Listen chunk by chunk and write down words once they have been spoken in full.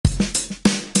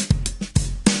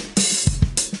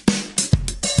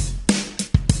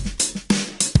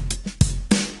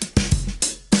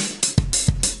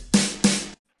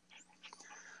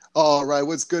right.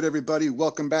 What's good, everybody?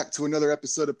 Welcome back to another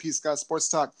episode of P. Scott Sports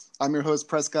Talk. I'm your host,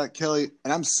 Prescott Kelly,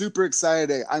 and I'm super excited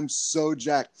today. I'm so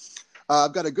jacked.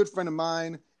 I've got a good friend of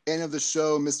mine, and of the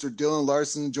show, Mr. Dyllan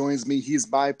Larson joins me. He's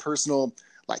my personal,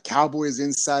 Cowboys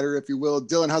insider, if you will.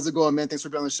 Dyllan, how's it going, man? Thanks for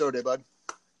being on the show today, bud.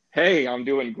 Hey, I'm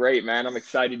doing great, man. I'm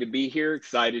excited to be here.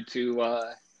 Excited to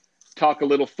talk a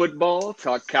little football,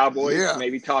 talk Cowboys,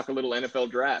 maybe talk a little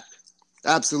NFL draft.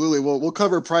 Absolutely. Well, we'll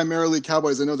cover primarily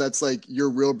Cowboys. I know that's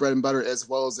your real bread and butter as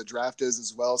well as the draft is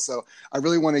as well. So I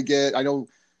really want to get, I know,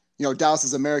 Dallas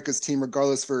is America's team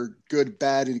regardless for good,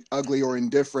 bad, and ugly or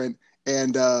indifferent.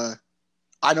 And I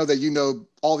know that you know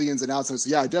all the ins and outs of it.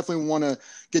 So yeah, I definitely want to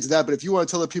get to that. But if you want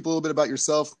to tell the people a little bit about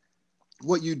yourself,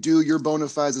 what you do, your bona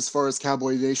fides as far as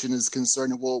Cowboy Nation is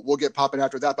concerned, and we'll get popping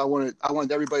after that. But I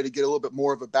wanted everybody to get a little bit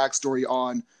more of a backstory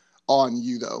on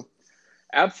you though.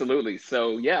 Absolutely.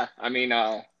 So, yeah,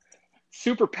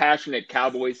 super passionate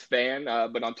Cowboys fan,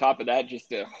 but on top of that,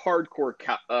 just a hardcore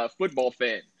football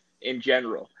fan in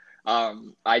general.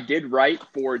 I did write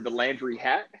for the Landry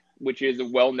Hat, which is a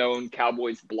well-known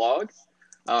Cowboys blog.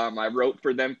 I wrote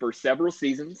for them for several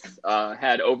seasons,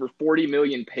 had over 40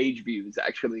 million page views,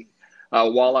 actually,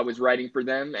 while I was writing for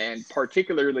them, and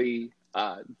particularly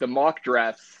the mock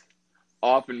drafts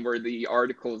often were the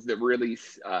articles that really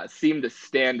seemed to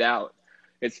stand out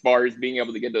as far as being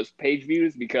able to get those page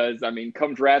views, because,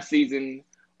 come draft season,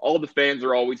 all the fans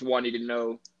are always wanting to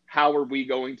know, how are we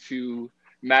going to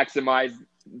maximize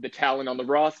the talent on the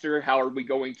roster? How are we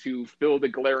going to fill the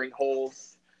glaring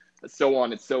holes? So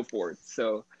on and so forth.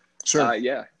 So, sure.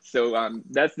 So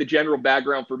that's the general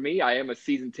background for me. I am a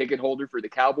season ticket holder for the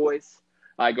Cowboys.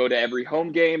 I go to every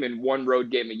home game and one road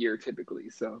game a year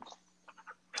typically, so.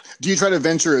 Do you try to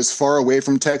venture as far away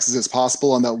from Texas as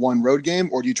possible on that one road game,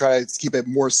 or do you try to keep it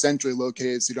more centrally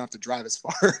located so you don't have to drive as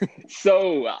far?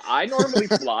 So I normally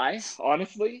fly,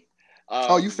 honestly.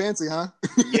 Oh, you fancy, huh?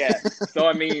 Yeah. So,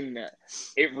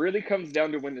 it really comes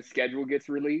down to when the schedule gets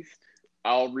released.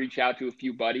 I'll reach out to a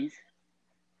few buddies.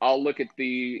 I'll look at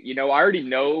I already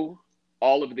know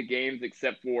all of the games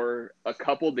except for a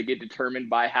couple that get determined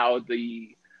by how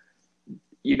the,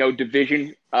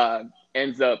 division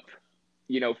ends up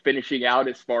finishing out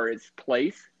as far as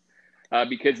place,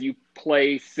 because you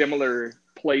play similar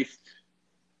placed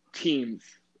teams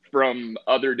from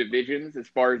other divisions as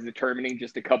far as determining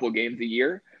just a couple games a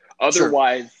year.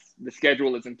 Otherwise, sure, the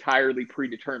schedule is entirely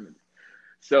predetermined.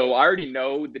 So I already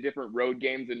know the different road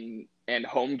games and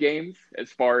home games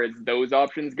as far as those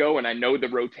options go, and I know the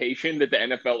rotation that the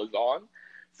NFL is on.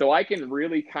 So I can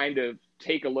really kind of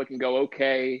take a look and go,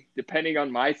 okay, depending on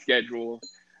my schedule,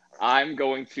 I'm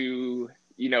going to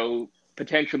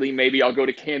potentially maybe I'll go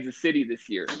to Kansas City this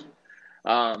year.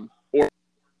 Oh,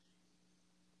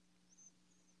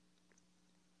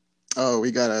 we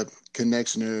got a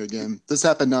connection here again. This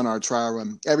happened on our trial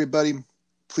run. Everybody,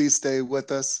 please stay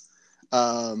with us.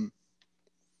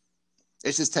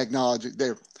 It's just technology.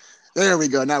 There we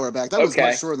go. Now we're back. That was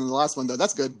much shorter than the last one, though.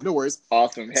 That's good. No worries.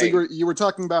 Awesome. Hey. So you were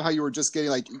talking about how you were just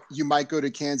getting you might go to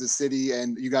Kansas City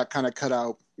and you got kind of cut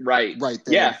out right there.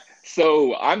 Yeah.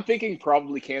 So I'm thinking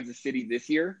probably Kansas City this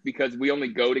year because we only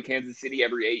go to Kansas City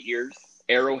every 8 years.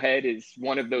 Arrowhead is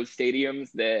one of those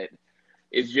stadiums that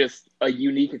is just a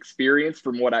unique experience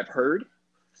from what I've heard.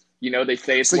 They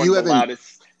say it's one of the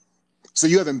loudest. So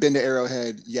you haven't been to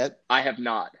Arrowhead yet? I have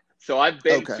not. So I've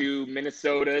been to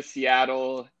Minnesota,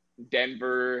 Seattle,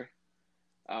 Denver.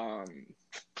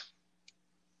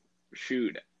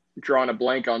 Drawing a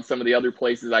blank on some of the other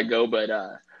places I go, but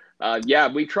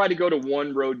we try to go to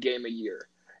one road game a year.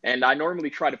 And I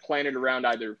normally try to plan it around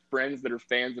either friends that are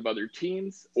fans of other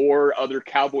teams or other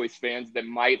Cowboys fans that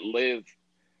might live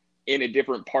in a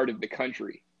different part of the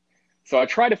country. So I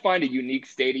try to find a unique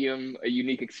stadium, a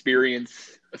unique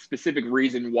experience, a specific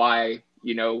reason why,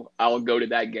 I'll go to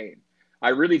that game. I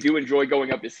really do enjoy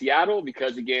going up to Seattle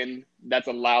because, again, that's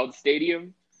a loud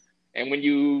stadium. And when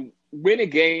you win a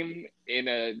game in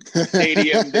a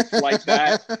stadium that's like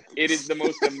that, it is the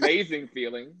most amazing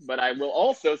feeling. But I will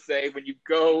also say when you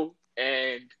go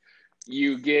and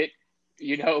you get,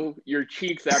 your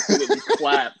cheeks absolutely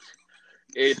clapped,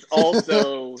 it's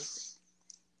also,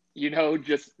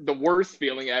 just the worst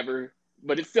feeling ever.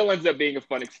 But it still ends up being a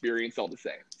fun experience all the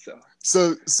same.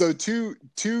 So two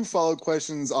follow-up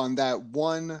questions on that.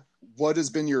 One, what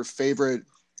has been your favorite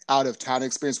out-of-town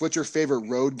experience? What's your favorite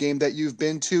road game that you've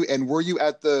been to? And were you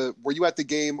at the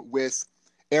game with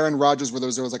Aaron Rodgers where there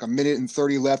was like a minute and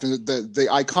 30 left and the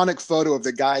iconic photo of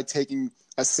the guy taking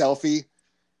a selfie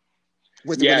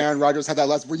with when Aaron Rodgers had that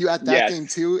last? Were you at that game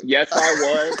too? Yes, I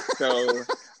was. So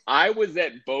I was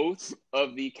at both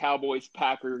of the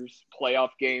Cowboys-Packers playoff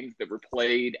games that were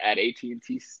played at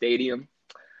AT&T Stadium,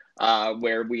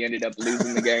 where we ended up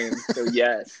losing the game. So,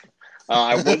 yes,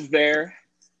 I was there.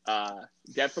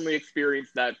 Definitely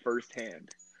experienced that firsthand.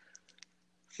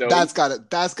 So that's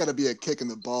gotta be a kick in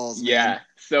the balls, yeah. man.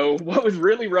 So what was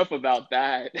really rough about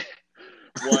that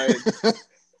was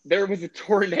there was a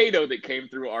tornado that came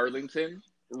through Arlington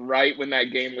right when that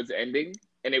game was ending,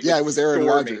 and it was Aaron storming.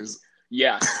 Rodgers.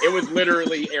 Yeah, it was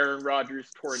literally Aaron Rodgers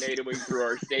tornadoing through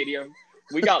our stadium.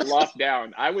 We got locked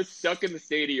down. I was stuck in the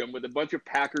stadium with a bunch of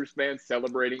Packers fans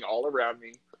celebrating all around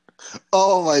me.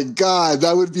 Oh my God,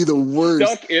 that would be the worst.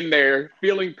 Stuck in there,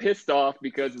 feeling pissed off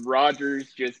because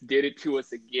Rodgers just did it to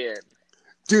us again.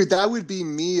 Dude, that would be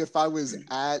me if I was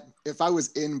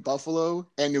in Buffalo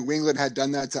and New England had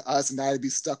done that to us, and I'd be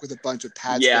stuck with a bunch of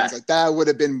Pats fans. Like that would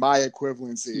have been my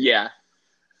equivalency. Yeah.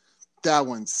 That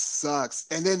one sucks.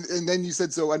 And then you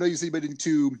said, so I know you said you've been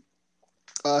to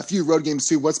a few road games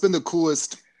too. What's been the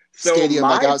coolest stadium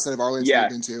outside of Arlington you've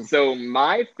been to? So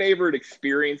my favorite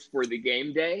experience for the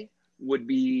game day would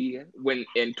be when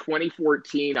in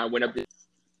 2014 I went up to.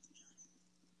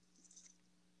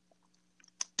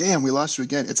 Damn, we lost you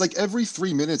again. It's like every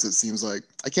 3 minutes, it seems like.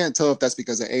 I can't tell if that's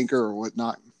because of Anchor or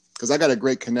whatnot. Because I got a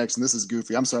great connection. This is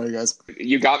goofy. I'm sorry, guys.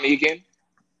 You got me again?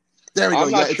 There we go.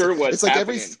 I'm not sure what's it's like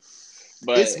happening.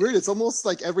 But it's weird. It's almost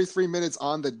like every 3 minutes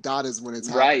on the dot is when it's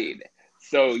happening. Right.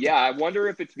 So, yeah, I wonder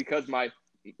if it's because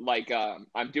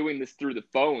I'm doing this through the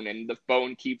phone and the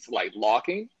phone keeps,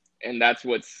 locking. And that's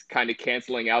what's kind of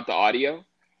canceling out the audio.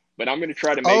 But I'm going to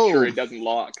try to make sure it doesn't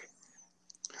lock.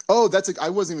 Oh, I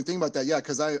wasn't even thinking about that. Yeah,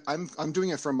 because I'm doing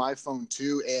it from my phone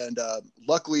too, and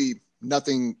luckily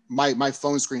nothing. My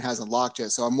phone screen hasn't locked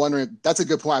yet, so I'm wondering. That's a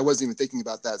good point. I wasn't even thinking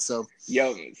about that. So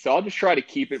I'll just try to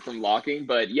keep it from locking.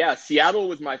 But yeah, Seattle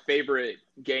was my favorite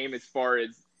game as far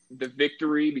as the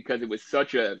victory because it was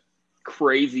such a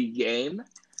crazy game.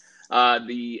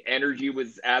 The energy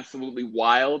was absolutely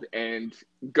wild, and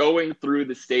going through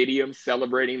the stadium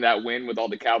celebrating that win with all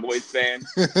the Cowboys fans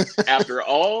after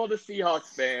all the Seahawks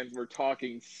fans were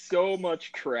talking so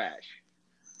much trash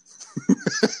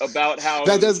about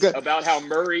how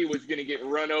Murray was going to get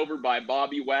run over by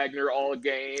Bobby Wagner all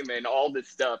game and all this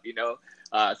stuff,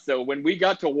 So when we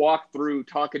got to walk through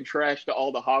talking trash to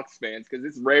all the Hawks fans, because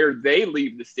it's rare they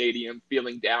leave the stadium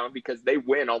feeling down because they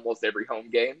win almost every home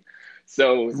game.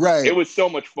 So It was so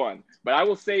much fun. But I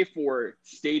will say for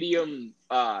stadium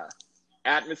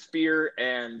atmosphere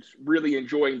and really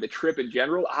enjoying the trip in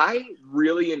general, I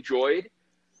really enjoyed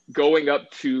going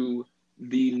up to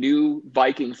the new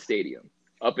Viking Stadium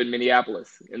up in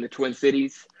Minneapolis in the Twin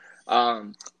Cities.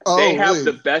 They have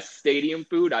the best stadium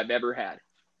food I've ever had,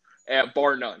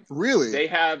 bar none. Really? They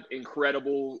have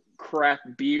incredible craft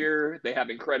beer. They have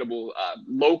incredible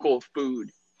local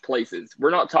food places.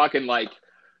 We're not talking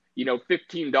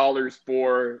 $15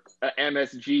 for a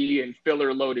MSG and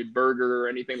filler loaded burger or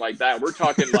anything like that. We're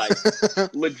talking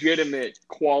legitimate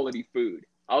quality food.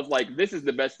 I was like, this is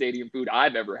the best stadium food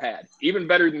I've ever had, even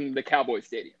better than the Cowboys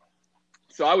Stadium.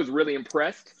 So I was really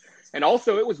impressed. And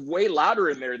also it was way louder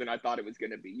in there than I thought it was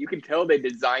going to be. You can tell they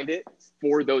designed it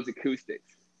for those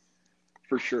acoustics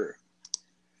for sure.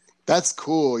 That's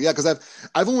cool. Yeah. Cause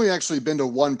I've only actually been to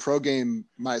one pro game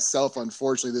myself,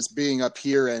 unfortunately, this being up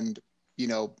here and,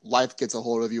 life gets a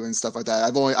hold of you and stuff like that.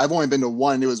 I've only been to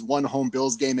one. It was one home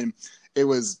Bills game, and it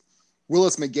was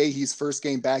Willis McGahee's first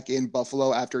game back in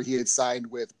Buffalo after he had signed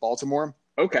with Baltimore.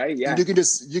 Okay, yeah. And you can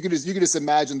just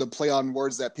imagine the play on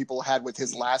words that people had with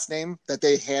his last name that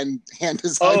they hand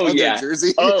designed on their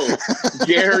jersey. Oh,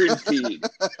 guaranteed.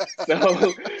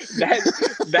 So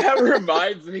that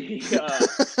reminds me.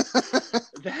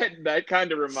 That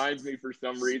kind of reminds me for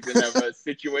some reason of a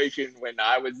situation when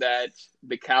I was at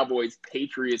the Cowboys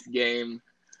Patriots game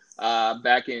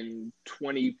back in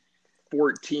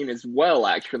 2014 as well.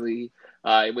 Actually,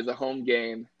 it was a home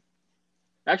game.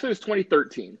 Actually, it was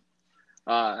 2013.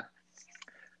 I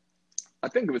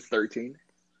think it was 13.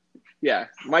 Yeah,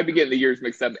 might be getting the years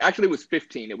mixed up. Actually, it was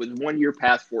 15. It was 1 year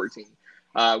past 14.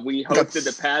 We hosted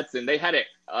the Pats, and they had it.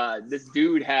 This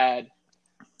dude had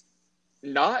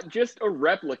not just a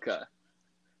replica.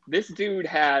 This dude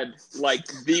had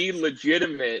the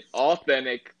legitimate,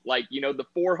 authentic, the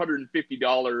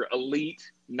 $450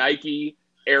 elite Nike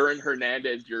Aaron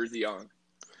Hernandez jersey on.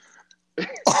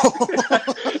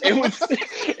 It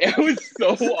was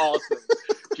so awesome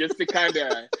just to kind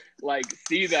of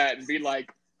see that and be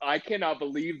like, I cannot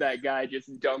believe that guy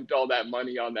just dumped all that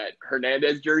money on that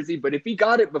Hernandez jersey. But if he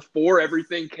got it before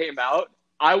everything came out,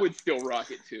 I would still rock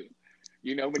it too.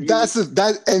 When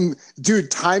you And dude,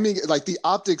 timing, like the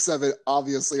optics of it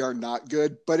obviously are not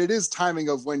good, but it is timing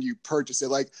of when you purchase it.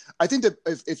 Like, I think that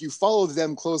if you followed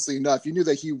them closely enough, you knew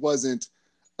that he wasn't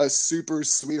a super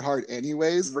sweetheart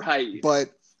anyways. right. But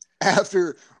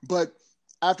after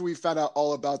we found out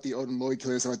all about the Odin Lloyd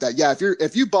killer and stuff like that, yeah,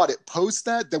 if you bought it post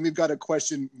that, then we've got to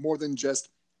question more than just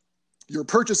your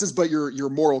purchases, but your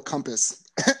moral compass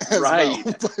as right.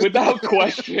 well. Without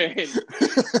question.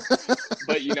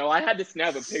 But, I had to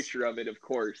snap a picture of it, of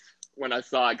course, when I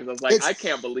saw it, because I was like, I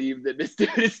can't believe that this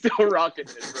dude is still rocking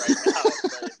this right now.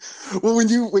 But... Well,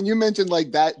 when you mentioned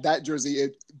like that jersey,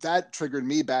 that triggered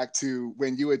me back to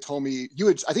when you had told me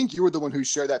I think you were the one who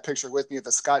shared that picture with me of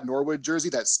the Scott Norwood jersey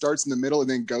that starts in the middle and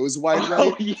then goes wide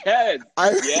right.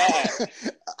 Oh yes,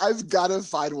 I've got to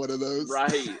find one of those.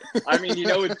 Right. I mean,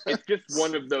 it's just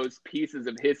one of those pieces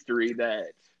of history that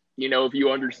if you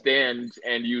understand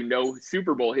and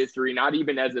Super Bowl history, not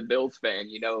even as a Bills fan,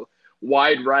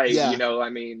 wide right. I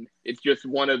mean, it's just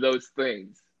one of those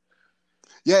things.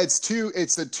 Yeah, it's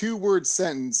a 2-word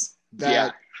sentence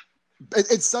that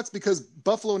it sucks because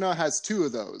Buffalo now has 2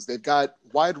 of those. They've got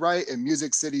wide right and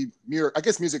Music City Mirror. I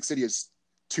guess Music City is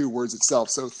 2 words itself,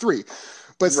 so 3.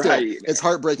 But still, It's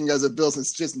heartbreaking as a Bills.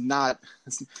 It's just not.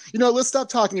 Let's stop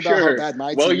talking about how bad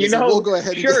my team is. We'll go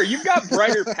ahead. You've got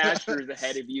brighter pastures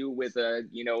ahead of you with a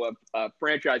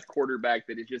franchise quarterback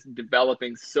that is just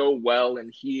developing so well,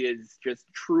 and he is just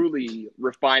truly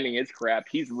refining his craft.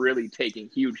 He's really taking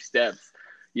huge steps.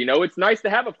 It's nice to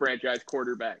have a franchise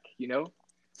quarterback.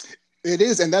 It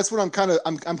is, and that's what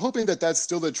I'm hoping that that's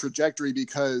still the trajectory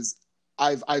because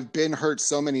I've been hurt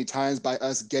so many times by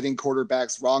us getting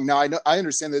quarterbacks wrong. Now I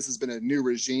understand this has been a new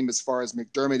regime as far as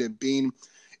McDermott and Bean,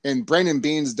 and Brandon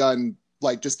Bean's done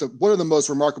like just one of the most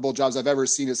remarkable jobs I've ever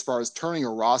seen as far as turning a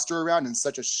roster around in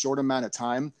such a short amount of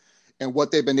time, and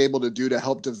what they've been able to do to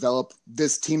help develop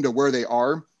this team to where they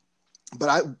are.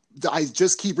 But I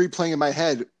just keep replaying in my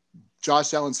head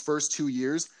Josh Allen's first 2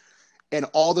 years and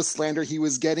all the slander he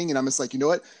was getting, and I'm just like, you know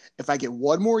what? If I get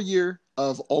one more year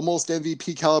of almost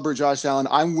MVP caliber Josh Allen,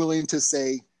 I'm willing to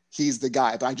say he's the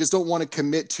guy. But I just don't want to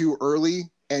commit too early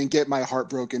and get my heart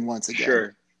broken once again.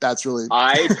 Sure. That's really...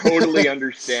 I totally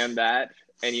understand that.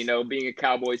 And, being a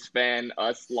Cowboys fan,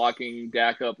 us locking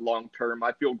Dak up long-term,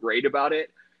 I feel great about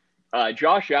it.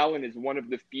 Josh Allen is one of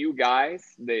the few guys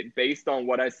that, based on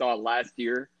what I saw last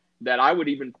year, that I would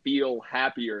even feel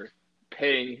happier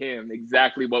paying him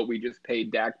exactly what we just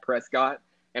paid Dak Prescott.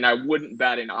 And I wouldn't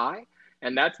bat an eye.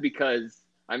 And that's because,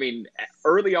 I mean,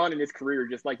 early on in his career,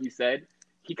 just like you said,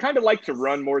 he kind of liked to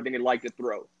run more than he liked to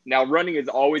throw. Now, running is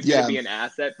always going to be an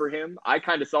asset for him. I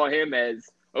kind of saw him as,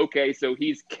 okay, so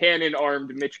he's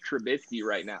cannon-armed Mitch Trubisky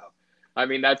right now. I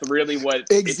mean, that's really what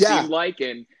it seemed like.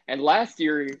 And last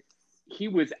year, he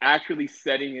was actually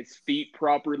setting his feet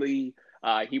properly.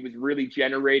 He was really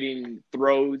generating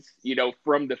throws,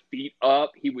 from the feet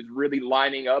up. He was really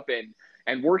lining up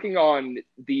and working on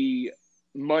the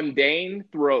mundane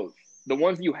throws, the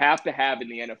ones you have to have in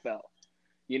the NFL.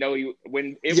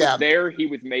 When it was there, he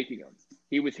was making them.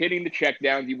 He was hitting the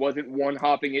checkdowns. He wasn't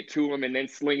one-hopping it to him and then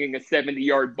slinging a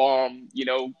 70-yard bomb,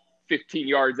 15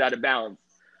 yards out of bounds.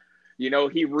 He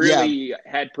really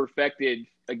had perfected,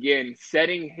 again,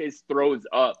 setting his throws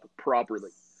up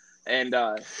properly. And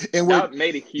that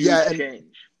made a huge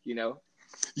change,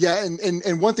 Yeah,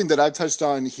 and one thing that I've touched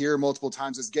on here multiple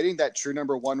times is getting that true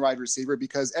number 1 wide receiver,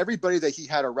 because everybody that he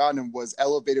had around him was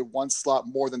elevated one slot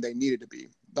more than they needed to be.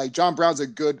 Like John Brown's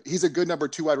he's a good number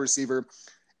 2 wide receiver.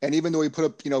 And even though he put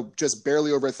up, just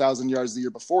barely over 1,000 yards the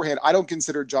year beforehand, I don't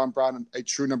consider John Brown a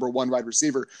true number 1 wide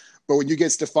receiver. But when you get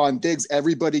Stephon Diggs,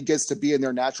 everybody gets to be in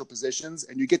their natural positions,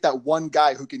 and you get that one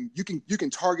guy who you can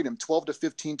target him 12 to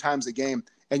 15 times a game,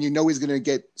 and he's going to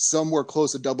get somewhere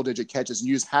close to double-digit catches, and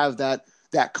you just have that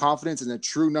confidence in a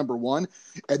true number 1.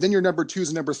 And then your number 2s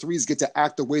and number 3s get to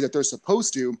act the way that they're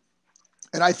supposed to.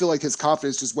 And I feel like his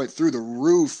confidence just went through the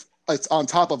roof. It's on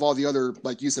top of all the other,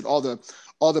 like you said, all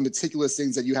the meticulous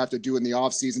things that you have to do in the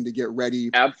offseason to get ready.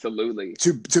 Absolutely.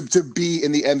 To be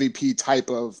in the MVP type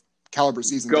of caliber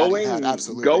season.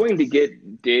 Absolutely. Going to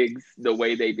get Diggs the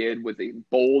way they did was a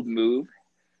bold move.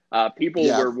 People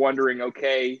were wondering,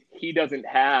 okay, he doesn't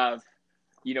have,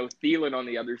 Thielen on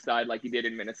the other side like he did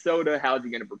in Minnesota. How's he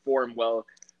going to perform? Well,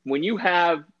 when you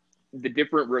have the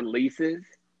different releases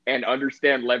and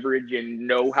understand leverage and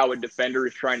know how a defender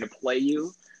is trying to play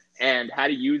you and how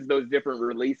to use those different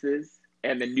releases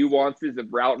and the nuances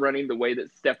of route running the way that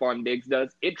Stephon Diggs does,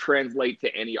 it translates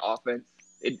to any offense.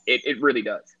 It really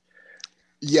does.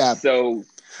 Yeah. So,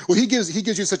 well, he gives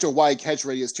you such a wide catch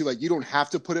radius too. Like you don't have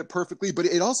to put it perfectly, but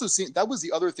it also seemed that was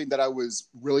the other thing that I was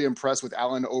really impressed with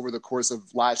Allen over the course of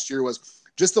last year was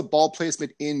just the ball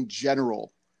placement in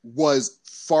general was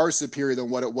far superior than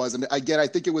what it was. And again, I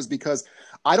think it was because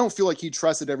I don't feel like he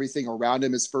trusted everything around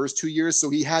him his first 2 years, so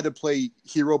he had to play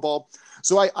hero ball.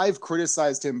 So I've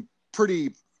criticized him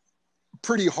pretty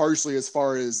harshly as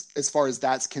far as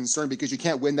that's concerned, because you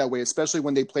can't win that way, especially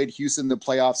when they played Houston in the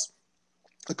playoffs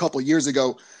a couple of years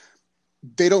ago.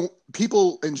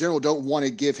 People in general don't want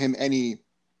to give him any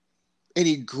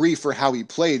grief for how he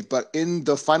played, but in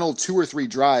the final 2 or 3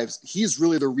 drives, he's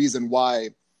really the reason why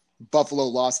Buffalo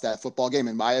lost that football game,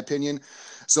 in my opinion.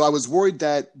 So I was worried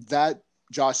that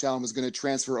Josh Allen was going to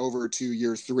transfer over to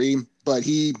year 3, but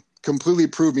he completely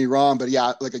proved me wrong. But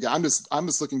yeah, like again, I'm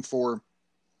just looking for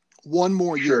one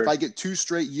more year. sure. If I get 2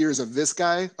 straight years of this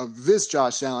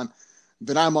Josh Allen,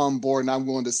 then I'm on board, and I'm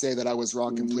willing to say that I was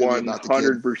wrong completely about the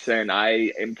kid. 100%.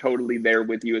 I am totally there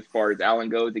with you as far as Allen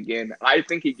goes. Again, I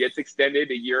think he gets extended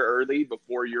a year early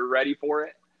before you're ready for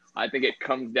it. I think it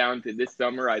comes down to this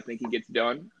summer. I think he gets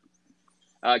done.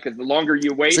 Because the longer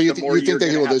you wait, So the more you're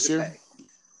going to have this to year? pay.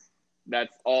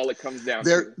 That's all it comes down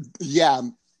to. Yeah,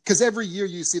 because every year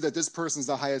you see that this person's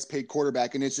the highest paid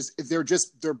quarterback, and it's just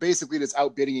they're basically just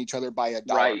outbidding each other by $1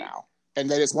 Right. now, and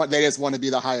they just want to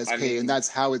be the highest paid, and that's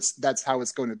how it's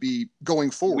going to be going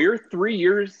forward. We're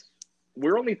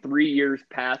only 3 years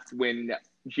past when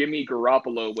Jimmy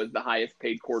Garoppolo was the highest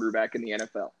paid quarterback in the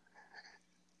NFL.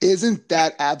 Isn't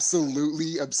that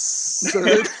absolutely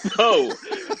absurd? So,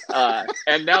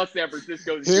 and now San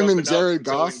Francisco's him jumping and Jared up to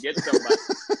go Goff and get somebody.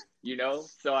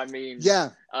 So I mean, yeah,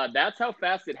 that's how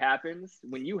fast it happens.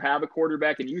 When you have a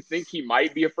quarterback and you think he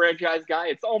might be a franchise guy,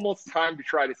 it's almost time to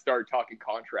try to start talking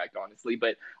contract, honestly.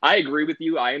 But I agree with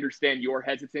you. I understand your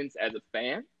hesitance as a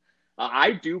fan.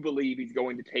 I do believe he's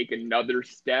going to take another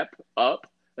step up,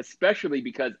 especially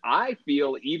because I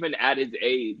feel even at his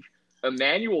age,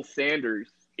 Emmanuel Sanders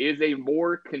is a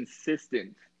more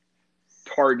consistent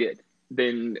target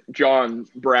than John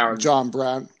Brown.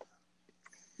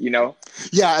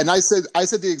 Yeah, and I said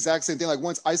the exact same thing. Like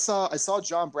once I saw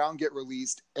John Brown get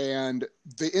released, and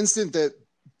the instant that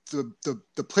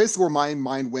the place where my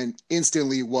mind went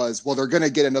instantly was, well, they're going to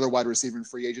get another wide receiver in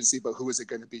free agency, but who is it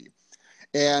going to be?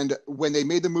 And when they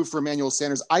made the move for Emmanuel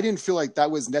Sanders, I didn't feel like that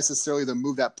was necessarily the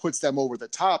move that puts them over the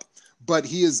top, but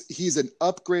he's an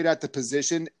upgrade at the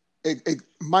position,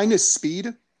 minus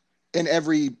speed in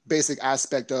every basic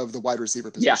aspect of the wide receiver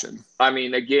position. Yeah. I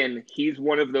mean, again, he's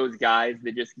one of those guys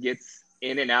that just gets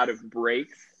in and out of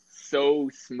breaks so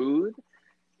smooth.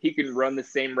 He can run the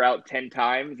same route 10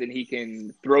 times, and he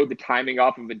can throw the timing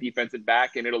off of a defensive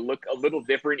back, and it'll look a little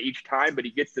different each time, but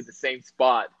he gets to the same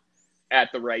spot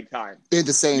at the right time. At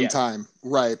the same time,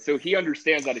 right. So he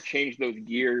understands how to change those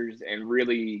gears and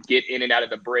really get in and out of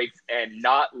the breaks and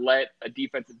not let a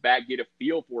defensive back get a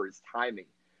feel for his timing.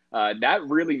 That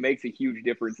really makes a huge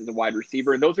difference as a wide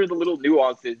receiver. And those are the little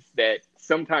nuances that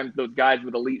sometimes those guys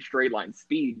with elite straight line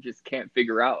speed just can't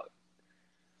figure out.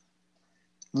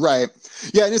 Right.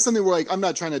 Yeah, and it's something where, like, I'm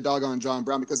not trying to dog on John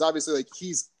Brown, because obviously, like,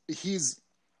 he's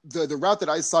the route that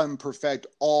I saw him perfect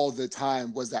all the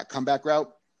time was that comeback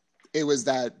route. It was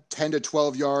that 10 to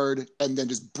 12 yard and then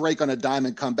just break on a dime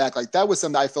and come back. Like, that was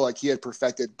something I feel like he had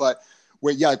perfected. But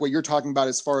like what you're talking about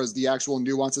as far as the actual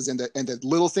nuances and the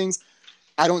little things,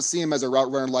 I don't see him as a route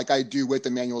runner like I do with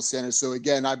Emmanuel Sanders. So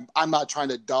again, I'm not trying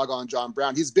to dog on John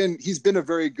Brown. He's been a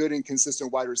very good and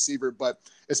consistent wide receiver, but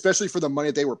especially for the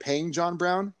money they were paying John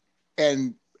Brown,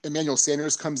 and Emmanuel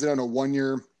Sanders comes in on a 1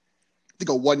 year, I think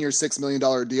 $6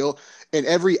 million deal. In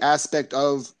every aspect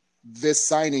of this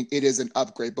signing, it is an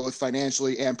upgrade, both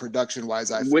financially and production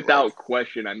wise. Without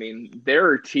question. I mean, there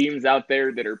are teams out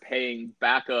there that are paying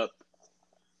backup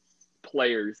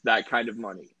players that kind of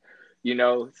money.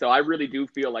 So I really do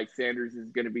feel like Sanders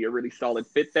is going to be a really solid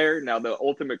fit there. Now, the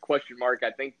ultimate question mark I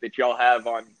think that y'all have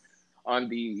on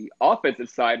the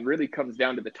offensive side really comes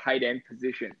down to the tight end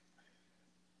position.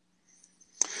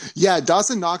 Yeah,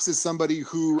 Dawson Knox is somebody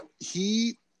who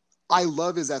I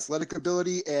love his athletic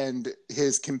ability and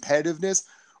his competitiveness,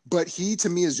 but he to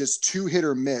me is just too hit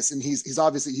or miss. And he's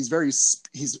obviously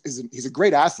he's a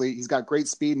great athlete. He's got great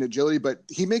speed and agility, but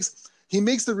he makes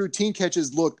the routine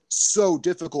catches look so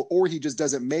difficult, or he just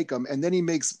doesn't make them. And then he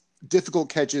makes difficult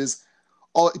catches,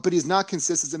 but he's not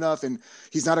consistent enough, and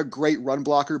he's not a great run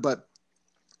blocker. But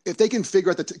if they can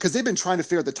figure out because they've been trying to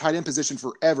figure out the tight end position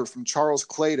forever, from Charles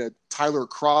Clay to Tyler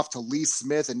Kroft to Lee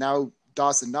Smith and now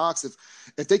Dawson Knox,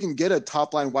 if they can get a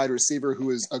top line wide receiver who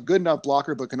is a good enough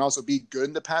blocker but can also be good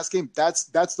in the pass game,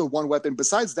 that's the one weapon.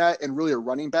 Besides that, and really a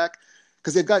running back,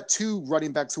 because they've got two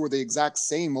running backs who are the exact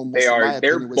same, They almost in my are.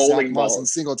 They're opinion, with Zach bowling Moss and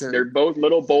balls. Singletary. They're both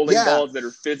little bowling Yeah, balls that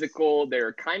are physical.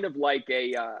 They're kind of like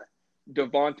a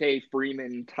Devontae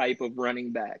Freeman type of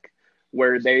running back,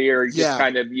 where they are just yeah,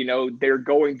 kind of, they're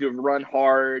going to run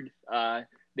hard.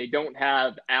 They don't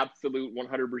have absolute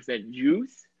 100%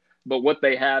 juice, but what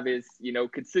they have is,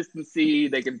 consistency.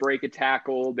 They can break a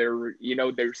tackle. They're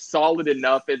solid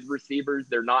enough as receivers.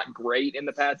 They're not great in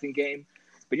the passing game,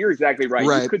 but you're exactly right. You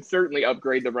right. could certainly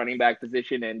upgrade the running back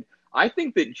position. And I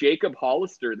think that Jacob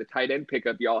Hollister, the tight end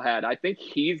pickup y'all had, I think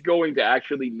he's going to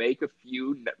actually make a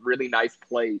few really nice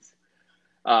plays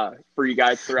for you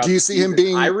guys Do throughout you the see him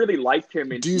season. I being? really liked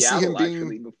him in Do you see him Seattle, actually,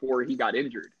 being? before he got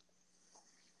injured.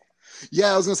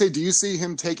 Yeah, I was gonna say, do you see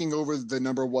him taking over the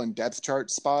number one depth chart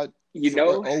spot You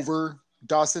know, over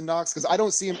Dawson Knox? Because I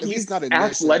don't see him, at least he's not initially. I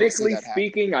don't see athletically that happening.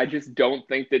 speaking, I just don't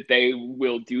think that they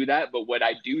will do that. But what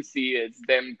I do see is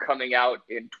them coming out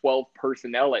in 12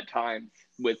 personnel at times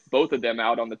with both of them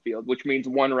out on the field, which means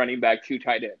one running back, two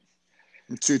tight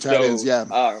ends. Two tight ends, So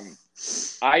yeah.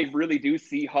 I really do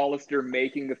see Hollister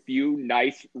making a few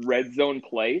nice red zone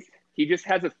plays. He just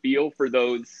has a feel for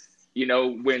those,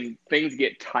 when things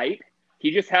get tight.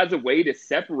 He just has a way to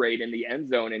separate in the end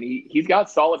zone, and he's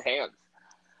got solid hands.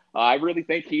 I really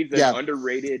think he's an Yeah.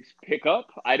 underrated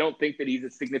pickup. I don't think that he's a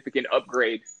significant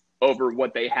upgrade over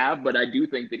what they have, but I do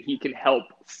think that he can help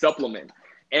supplement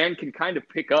and can kind of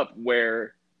pick up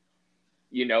where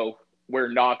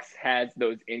Knox has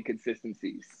those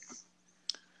inconsistencies.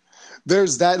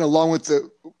 There's that, and along with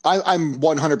I'm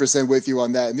 100% with you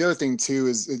on that. And the other thing too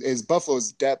is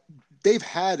Buffalo's depth. They've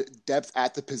had depth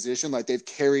at the position, like they've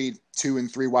carried 2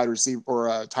 and 3 wide receiver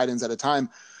or tight ends at a time,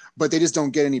 but they just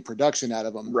don't get any production out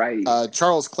of them. Right.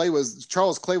 Charles Clay was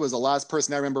the last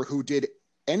person I remember who did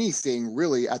anything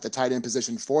really at the tight end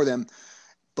position for them,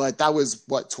 but that was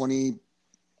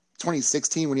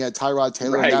 2016 when he had Tyrod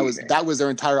Taylor, right. and that was their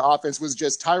entire offense was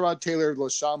just Tyrod Taylor,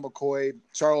 LaShawn McCoy,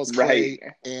 Charles Clay,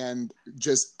 right. and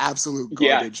just absolute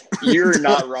garbage. Yeah, you're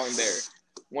not wrong there,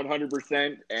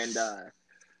 100%. And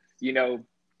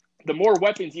the more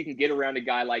weapons you can get around a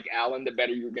guy like Allen, the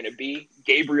better you're going to be.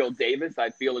 Gabriel Davis, I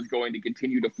feel, is going to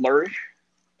continue to flourish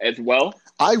as well.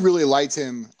 I really liked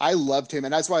him. I loved him,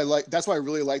 and that's why I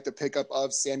really like the pickup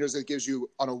of Sanders. It gives you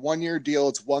on a 1-year deal.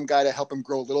 It's one guy to help him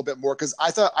grow a little bit more, because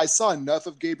I thought I saw enough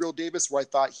of Gabriel Davis where I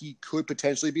thought he could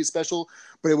potentially be special,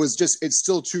 but it's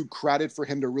still too crowded for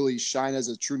him to really shine as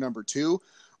a true number 2.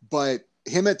 But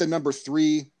him at the number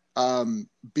 3,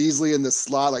 Beasley in the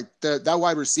slot, like that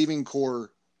wide receiving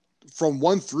core from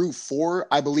 1 through 4,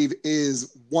 I believe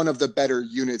is one of the better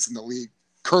units in the league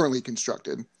currently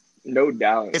constructed. No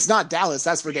doubt. It's not Dallas,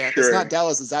 that's for damn. Sure. It's not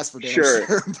Dallas, that's for damn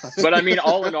sure. But I mean,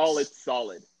 all in all, it's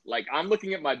solid. Like, I'm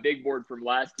looking at my big board from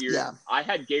last year. Yeah. I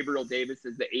had Gabriel Davis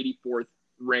as the 84th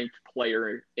ranked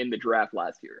player in the draft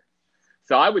last year.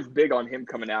 So I was big on him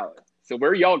coming out. So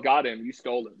where y'all got him, you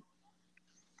stole him.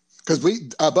 Because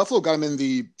Buffalo got him in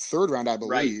the 3rd round, I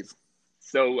believe. Right.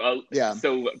 So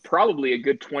So probably a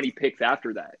good 20 picks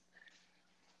after that.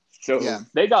 So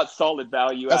they got solid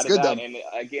value out of that. Though. And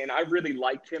again, I really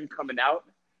liked him coming out.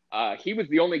 He was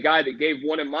the only guy that gave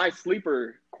one of my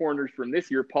sleeper corners from this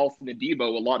year, Paulson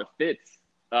Adebo, a lot of fits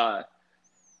the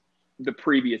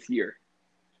previous year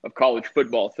of college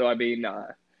football. So, I mean,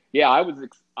 I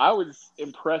was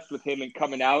impressed with him in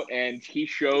coming out, and he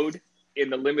showed in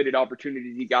the limited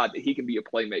opportunities he got that he can be a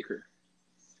playmaker.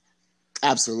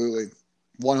 Absolutely.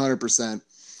 100%.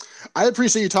 I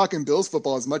appreciate you talking Bills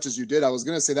football as much as you did. I was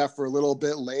going to say that for a little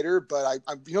bit later, but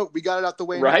we got it out the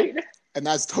way right now, and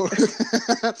that's totally.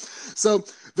 So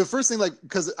the first thing,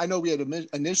 because I know we had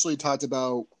initially talked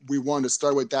about we wanted to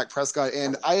start with Dak Prescott,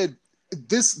 and I had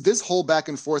this whole back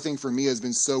and forth thing for me has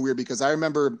been so weird, because I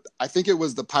remember, I think it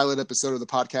was the pilot episode of the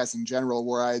podcast in general,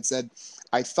 where I had said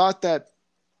I thought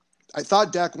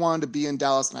Dak wanted to be in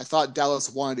Dallas, and I thought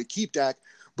Dallas wanted to keep Dak,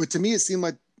 but to me it seemed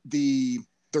like the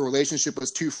relationship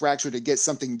was too fractured to get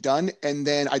something done. And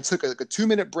then I took a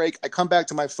 2-minute break. I come back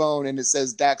to my phone and it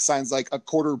says Dak signs like a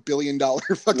 $250 million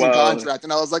fucking contract.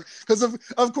 And I was like, because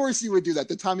of course you would do that.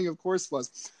 The timing, of course,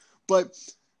 was. But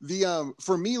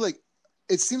for me,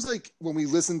 it seems like when we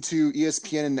listen to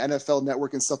ESPN and NFL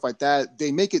Network and stuff like that,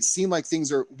 they make it seem like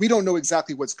we don't know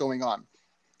exactly what's going on.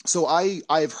 So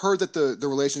I've heard that the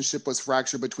relationship was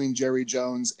fractured between Jerry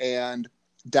Jones and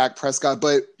Dak Prescott,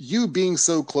 but you being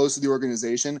so close to the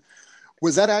organization,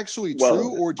 was that actually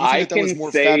true, or do you think that was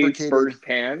more fabricated?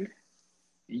 Firsthand,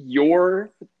 your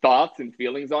thoughts and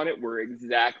feelings on it were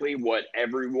exactly what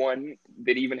everyone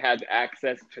that even had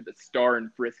access to the Star in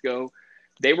Frisco,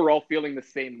 they were all feeling the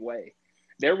same way.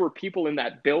 There were people in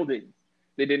that building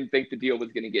that didn't think the deal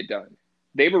was going to get done.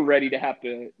 they were ready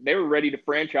to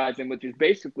franchise him, which is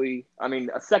basically, I mean,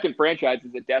 a second franchise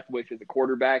is a death wish as a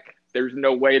quarterback. There's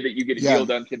no way that you get a deal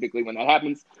done typically when that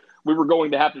happens. We were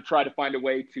going to have to try to find a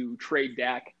way to trade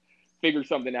Dak, figure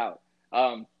something out.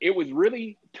 It was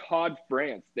really Todd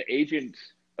France, the agent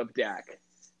of Dak,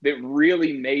 that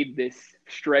really made this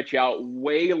stretch out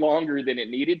way longer than it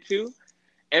needed to.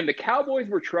 And the Cowboys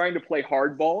were trying to play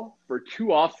hardball for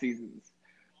 2 off seasons,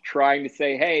 trying to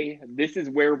say, hey, this is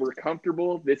where we're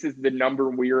comfortable. This is the number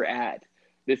we're at.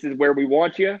 This is where we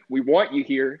want you. We want you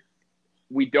here.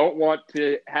 We don't want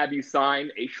to have you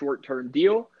sign a short-term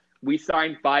deal. We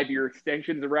sign 5-year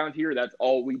extensions around here. That's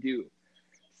all we do.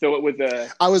 So it was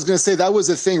I was going to say that was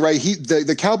a thing, right?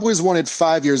 The Cowboys wanted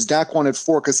 5 years. Dak wanted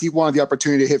 4 because he wanted the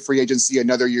opportunity to hit free agency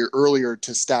another year earlier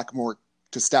to stack more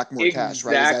cash,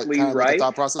 right? Exactly right. What the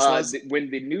thought process was? When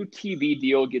the new TV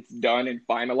deal gets done and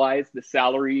finalized, the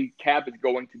salary cap is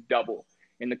going to double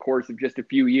in the course of just a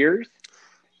few years.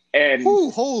 And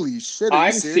holy shit!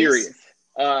 I'm serious.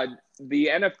 The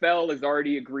NFL has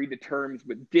already agreed to terms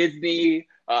with Disney,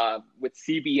 with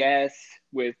CBS,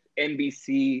 with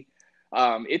NBC.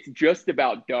 It's just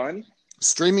about done.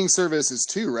 Streaming services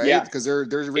too, right? Yeah, because they're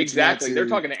reaching exactly. They're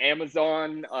talking to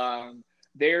Amazon.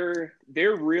 They're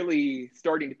really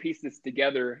starting to piece this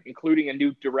together, including a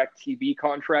new DirecTV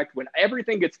contract. When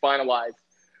everything gets finalized,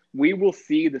 we will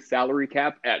see the salary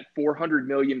cap at $400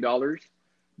 million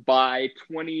by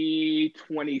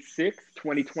 2026,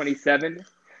 2027.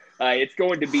 It's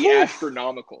going to be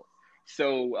astronomical.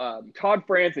 So Todd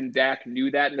France and Dak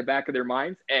knew that in the back of their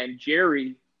minds, and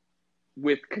Jerry,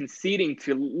 with conceding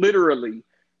to literally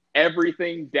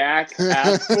everything Dak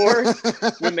asked for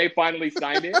when they finally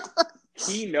signed it,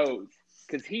 he knows,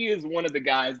 because he is one of the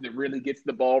guys that really gets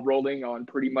the ball rolling on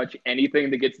pretty much anything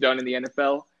that gets done in the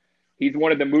NFL. He's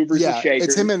one of the movers and shakers.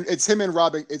 It's him and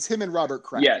Robert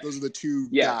Kraft. Yes. Those are the two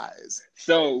guys.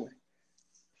 So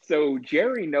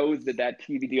Jerry knows that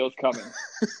TV deal is coming.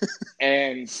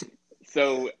 and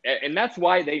that's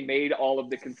why they made all of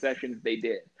the concessions they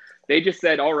did. They just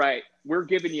said, all right, we're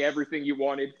giving you everything you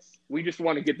wanted. We just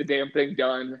want to get the damn thing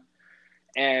done.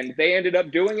 And they ended up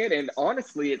doing it. And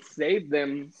honestly, it saved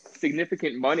them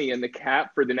significant money in the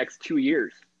cap for the next 2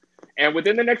 years. And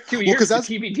within the next 2 years, the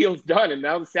TV deal's done. And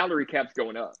now the salary cap's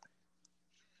going up.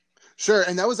 Sure.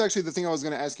 And that was actually the thing I was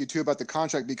going to ask you too about the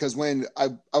contract, because when I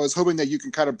was hoping that you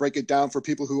can kind of break it down for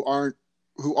people who aren't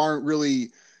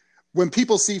really, when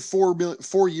people see 4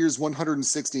 years,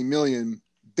 160 million,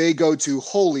 they go to,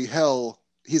 holy hell,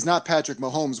 he's not Patrick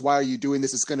Mahomes. Why are you doing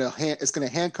this? It's going to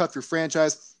handcuff your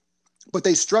franchise. But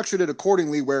they structured it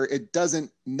accordingly where it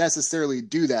doesn't necessarily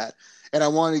do that. And I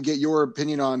want to get your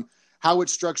opinion on how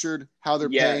it's structured, how they're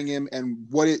paying him, and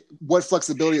what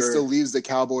flexibility it still leaves the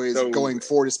Cowboys going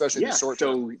forward, especially in the short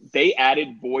term. So they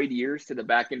added void years to the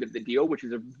back end of the deal, which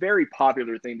is a very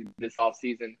popular thing to do this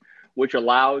offseason, which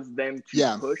allows them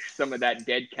to push some of that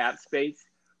dead cap space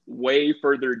way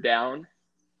further down,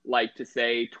 like to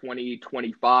say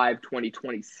 2025,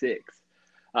 2026.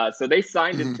 So they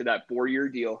signed him to that 4-year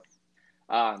deal.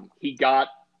 He got,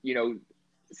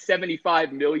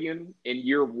 $75 million in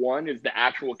year 1 is the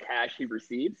actual cash he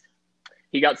receives.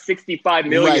 He got $65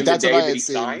 million the day that he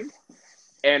signed.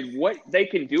 And what they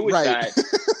can do with that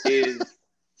is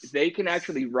they can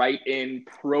actually write in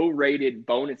prorated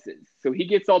bonuses. So he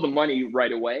gets all the money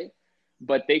right away,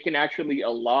 but they can actually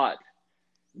allot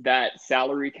that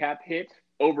salary cap hit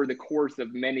over the course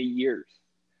of many years.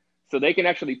 So they can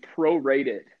actually prorate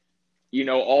it,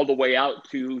 all the way out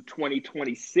to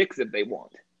 2026 if they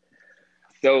want.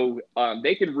 So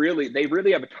they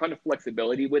really have a ton of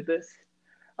flexibility with this.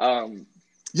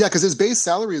 Because his base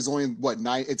salary is only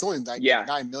 $9? It's only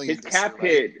 $9 million. His cap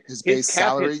hit. His base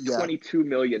salary, $22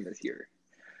 million this year.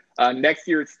 Next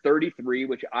year it's 33,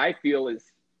 which I feel is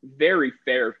very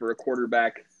fair for a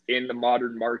quarterback in the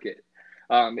modern market.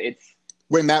 It's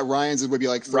when Matt Ryan's would be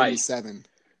like 37.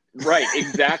 Right,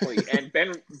 exactly. And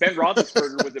Ben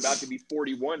Roethlisberger was about to be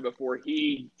 41 before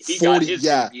he got his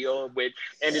deal, which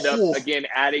ended up, again,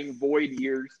 adding void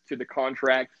years to the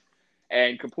contract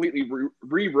and completely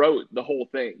rewrote the whole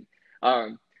thing.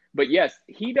 But yes,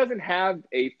 he doesn't have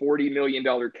a $40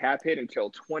 million cap hit until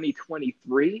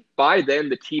 2023. By then,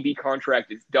 the TV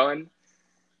contract is done.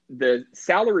 The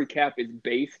salary cap is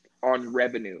based on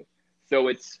revenue. So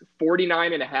it's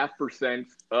 49.5%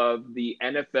 of the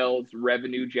NFL's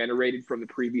revenue generated from the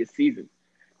previous season.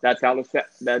 That's how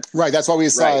that's right. That's why we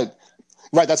saw it.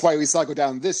 Right. That's why we saw it go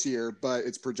down this year, but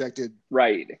it's projected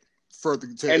further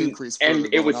to increase. And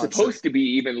it was supposed to be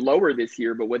even lower this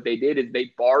year, but what they did is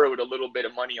they borrowed a little bit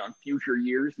of money on future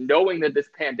years, knowing that this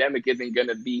pandemic isn't going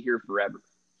to be here forever.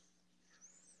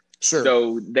 Sure.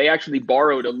 So they actually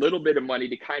borrowed a little bit of money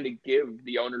to kind of give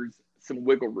the owners some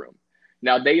wiggle room.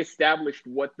 Now, they established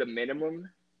what the minimum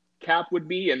cap would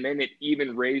be, and then it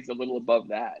even raised a little above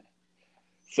that.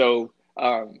 So,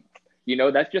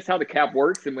 that's just how the cap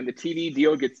works. And when the TV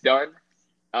deal gets done,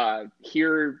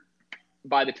 here,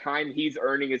 by the time he's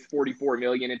earning his $44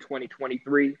 million in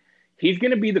 2023, he's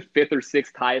going to be the fifth or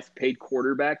sixth highest paid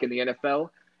quarterback in the NFL.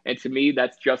 And to me,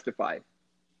 that's justified.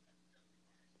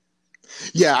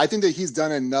 Yeah, I think that he's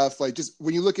done enough. Like, just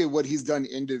when you look at what he's done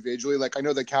individually, like, I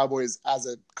know the Cowboys as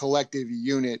a collective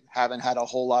unit haven't had a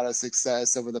whole lot of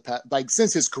success over the past, like,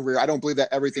 since his career. I don't believe that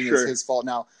everything is his fault.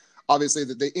 Now, obviously,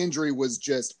 the injury was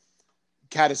just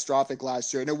catastrophic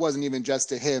last year, and it wasn't even just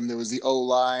to him. There was the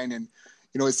O-line, and,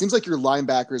 it seems like your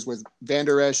linebackers with Van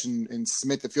Der Esch and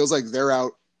Smith, it feels like they're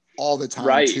out all the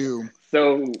time, too.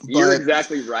 So you're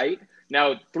exactly right.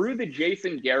 Now, through the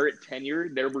Jason Garrett tenure,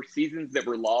 there were seasons that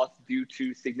were lost due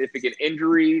to significant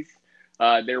injuries.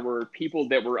 There were people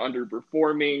that were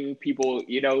underperforming.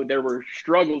 There were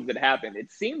struggles that happened.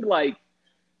 It seemed like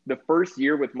the first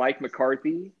year with Mike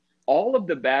McCarthy, all of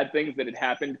the bad things that had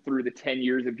happened through the 10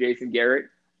 years of Jason Garrett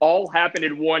all happened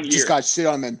in 1 year. Just got shit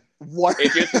on him. What?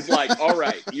 It just was like, all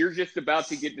right, you're just about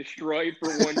to get destroyed for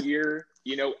 1 year.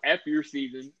 F your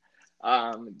season.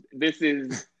 This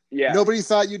is... Yeah. Nobody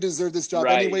thought you deserved this job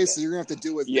anyway, so you're going to have to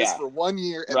deal with this for 1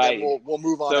 year, and then we'll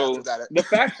move on after that. The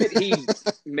fact that he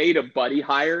made a buddy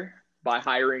hire by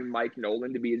hiring Mike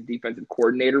Nolan to be his defensive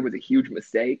coordinator was a huge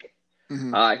mistake.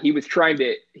 Mm-hmm. He was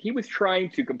trying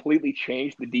to completely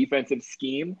change the defensive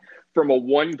scheme from a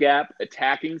one-gap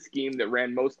attacking scheme that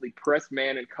ran mostly press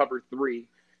man and cover three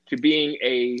to being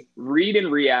a read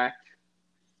and react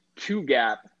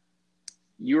two-gap.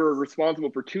 You're responsible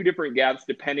for two different gaps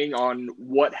depending on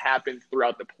what happens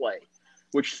throughout the play,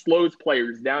 which slows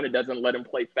players down. It doesn't let them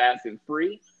play fast and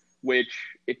free, which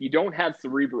if you don't have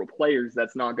cerebral players,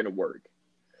 that's not going to work.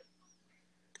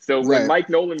 So when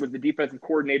Mike Nolan was the defensive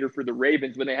coordinator for the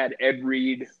Ravens, when they had Ed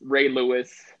Reed, Ray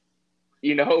Lewis,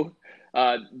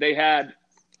 they had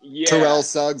Terrell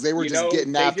Suggs. They were just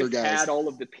getting after guys. They just had all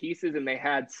of the pieces, and they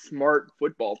had smart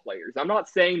football players. I'm not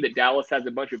saying that Dallas has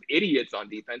a bunch of idiots on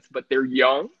defense, but they're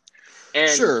young,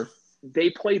 and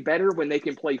they play better when they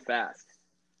can play fast.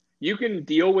 You can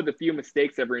deal with a few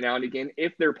mistakes every now and again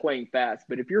if they're playing fast,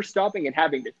 but if you're stopping and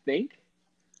having to think,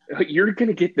 you're going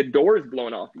to get the doors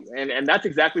blown off you, and that's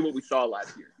exactly what we saw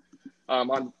last year.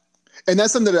 And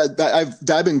that's something that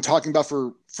I've been talking about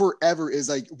for forever is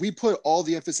like we put all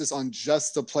the emphasis on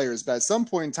just the players. But at some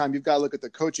point in time, you've got to look at the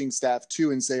coaching staff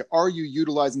too and say, are you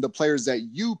utilizing the players that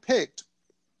you picked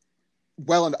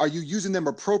well, and are you using them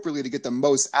appropriately to get the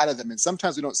most out of them? And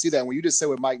sometimes we don't see that. And what you just said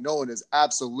with Mike Nolan is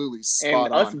absolutely spot on.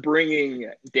 And us bringing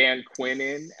Dan Quinn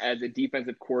in as a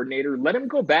defensive coordinator, let him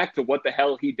go back to what the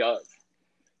hell he does.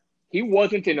 He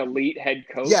wasn't an elite head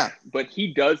coach, but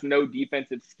he does know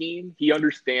defensive scheme. He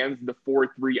understands the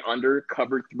 4-3 under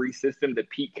cover 3 system that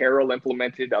Pete Carroll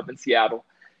implemented up in Seattle.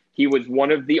 He was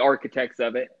one of the architects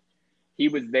of it. He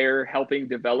was there helping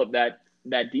develop that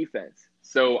defense.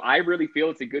 So I really feel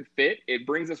it's a good fit. It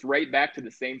brings us right back to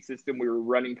the same system we were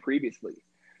running previously,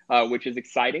 which is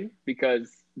exciting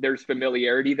because there's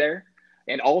familiarity there.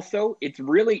 And also, it's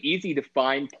really easy to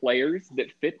find players that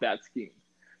fit that scheme.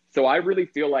 So I really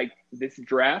feel like this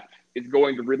draft is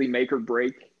going to really make or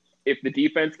break if the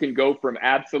defense can go from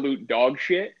absolute dog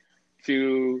shit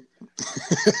to,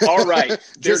 all right,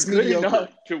 they're good enough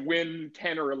to win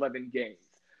 10 or 11 games.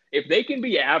 If they can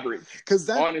be average,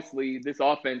 honestly, this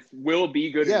offense will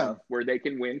be good enough where they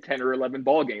can win 10 or 11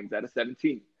 ball games out of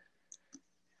 17.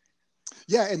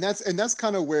 Yeah, and that's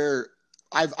kind of where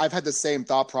I've had the same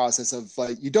thought process of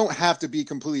like, you don't have to be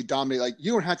completely dominant. Like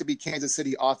you don't have to be Kansas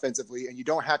City offensively, and you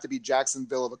don't have to be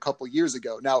Jacksonville of a couple years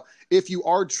ago. Now, if you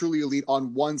are truly elite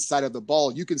on one side of the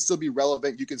ball, you can still be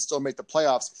relevant. You can still make the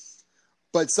playoffs,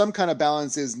 but some kind of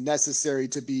balance is necessary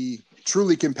to be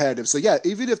truly competitive. So yeah,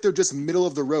 even if they're just middle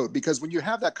of the road, because when you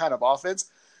have that kind of offense,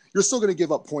 you're still going to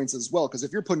give up points as well. Because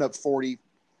if you're putting up 40,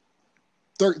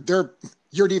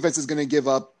 your defense is going to give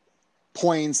up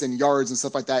points and yards and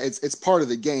stuff like that. It's part of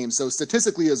the game. So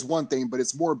statistically is one thing, but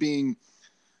it's more being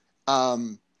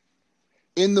in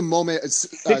the moment.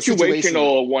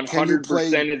 Situational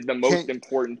 100% is the most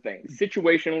important thing.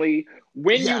 Situationally,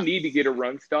 when you need to get a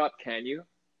run stop, can you?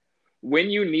 When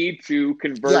you need to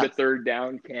convert a third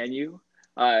down, can you?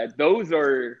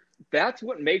 That's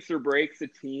what makes or breaks a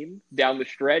team down the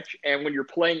stretch, and when you're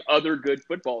playing other good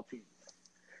football teams.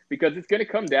 Because it's going to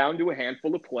come down to a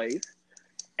handful of plays.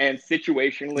 And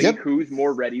situationally, who's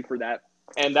more ready for that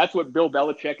And that's what Bill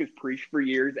Belichick has preached for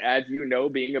years, as you know,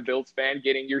 being a Bills fan,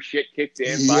 getting your shit kicked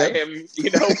in by Yep. him,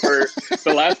 for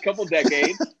the last couple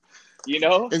decades,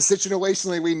 And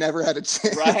situationally, we never had a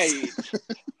chance. Right.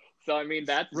 So, I mean,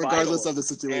 that's regardless vital. of the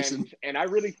situation. And I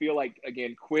really feel like,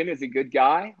 again, Quinn is a good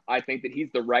guy. I think that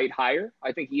he's the right hire.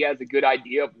 I think he has a good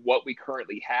idea of what we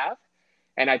currently have.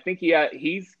 And I think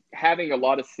he's having a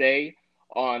lot of say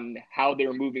on how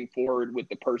they're moving forward with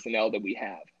the personnel that we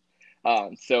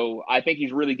have. So I think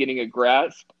he's really getting a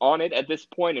grasp on it at this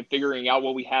point and figuring out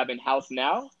what we have in-house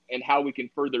now and how we can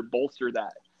further bolster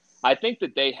that. I think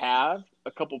that they have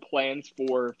a couple plans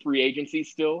for free agency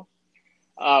still,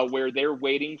 where they're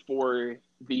waiting for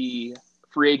the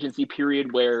free agency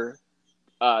period where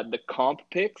the comp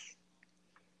picks,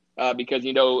 because,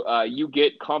 you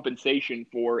get compensation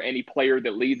for any player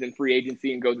that leaves in free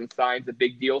agency and goes and signs a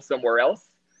big deal somewhere else.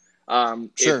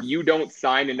 Sure. If you don't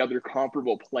sign another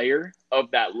comparable player of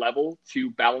that level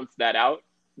to balance that out,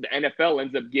 the NFL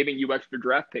ends up giving you extra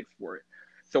draft picks for it.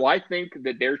 So I think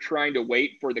that they're trying to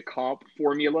wait for the comp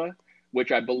formula,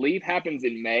 which I believe happens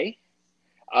in May.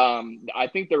 I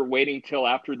think they're waiting till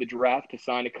after the draft to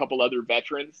sign a couple other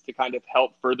veterans to kind of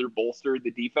help further bolster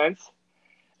the defense.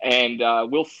 And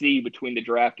we'll see between the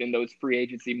draft and those free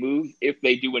agency moves if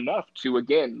they do enough to,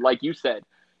 again, like you said,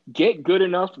 get good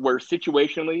enough where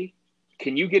situationally,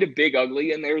 can you get a big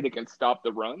ugly in there that can stop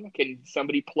the run? Can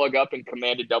somebody plug up and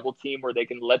command a double team where they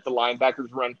can let the linebackers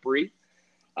run free?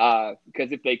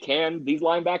 Because if they can, these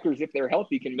linebackers, if they're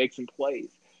healthy, can make some plays.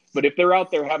 But if they're out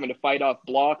there having to fight off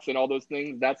blocks and all those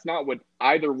things, that's not what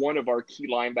either one of our key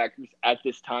linebackers at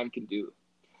this time can do.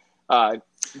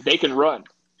 They can run.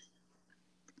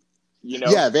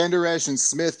 Yeah, Van Der Esch and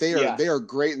Smith, they are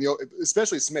great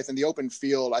especially Smith in the open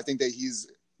field. I think that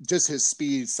he's just his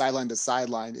speed sideline to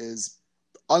sideline is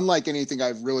unlike anything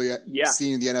I've really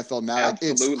seen in the NFL now.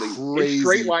 Absolutely. It's crazy. His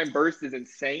straight line burst is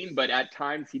insane, but at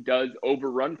times he does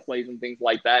overrun plays and things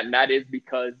like that. And that is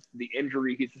because the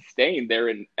injury he sustained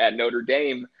there at Notre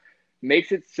Dame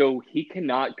makes it so he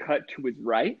cannot cut to his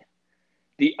right.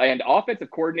 And offensive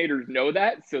coordinators know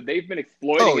that, so they've been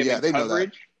exploiting him in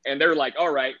coverage. And they're like,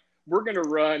 all right, we're going to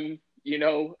run,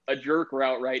 a jerk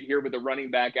route right here with a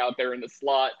running back out there in the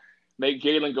slot, make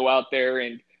Jalen go out there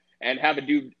and have a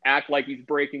dude act like he's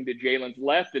breaking to Jalen's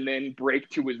left and then break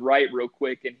to his right real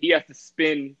quick. And he has to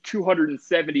spin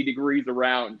 270 degrees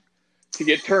around to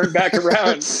get turned back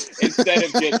around instead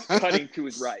of just cutting to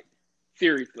his right.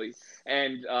 Seriously.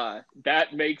 And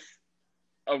that makes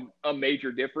a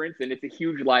major difference, and it's a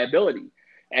huge liability.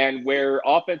 And where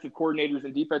offensive coordinators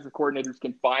and defensive coordinators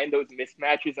can find those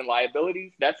mismatches and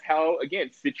liabilities, that's how, again,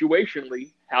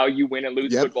 situationally, how you win and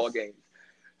lose football games.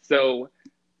 So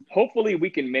hopefully we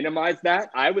can minimize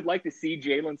that. I would like to see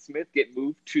Jalen Smith get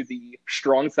moved to the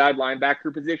strong side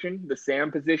linebacker position, the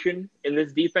Sam position in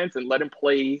this defense, and let him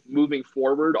play moving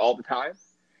forward all the time,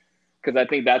 because I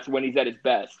think that's when he's at his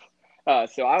best.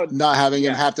 So I would not having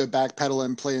him have to backpedal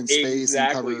and play in space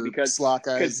and cover slot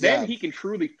guys. Because then he can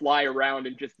truly fly around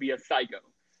and just be a psycho,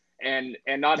 and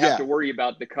not have to worry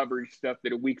about the coverage stuff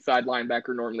that a weak side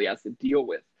linebacker normally has to deal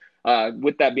with.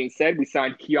 With that being said, we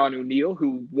signed Keanu Neal,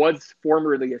 who was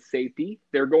formerly a safety.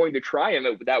 They're going to try him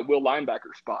at that will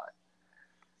linebacker spot.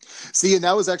 See, and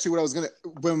that was actually what I was going to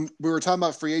 – when we were talking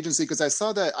about free agency, because I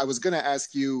saw that I was going to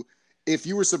ask you if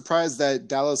you were surprised that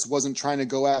Dallas wasn't trying to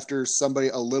go after somebody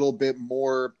a little bit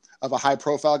more of a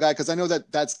high-profile guy, because I know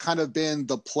that that's kind of been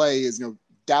the play is,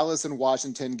 Dallas and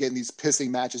Washington getting these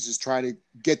pissing matches, just trying to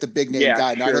get the big-name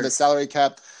guy. Now, I know the salary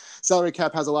cap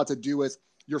has a lot to do with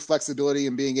your flexibility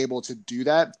and being able to do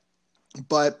that.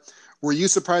 But were you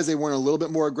surprised they weren't a little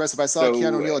bit more aggressive? I saw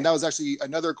Keanu Neal, and that was actually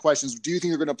another question. Do you think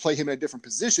you're going to play him in a different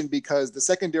position? Because the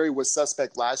secondary was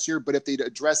suspect last year, but if they'd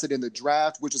address it in the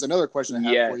draft, which is another question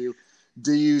I have for you,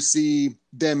 do you see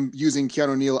them using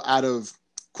Keanu Neal out of,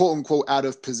 quote-unquote, out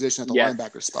of position at the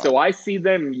linebacker spot? So I see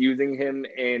them using him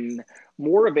in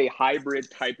more of a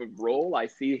hybrid type of role. I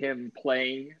see him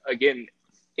playing, again,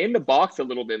 in the box a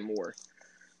little bit more.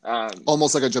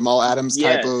 Almost like a Jamal Adams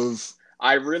type of.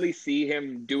 I really see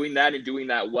him doing that and doing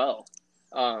that well.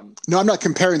 No, I'm not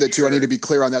comparing the two. I need to be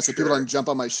clear on that so people don't jump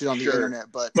on my shit on the internet.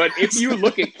 But if you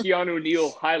look at Keanu Neal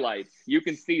highlights, you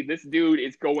can see this dude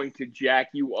is going to jack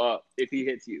you up if he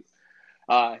hits you.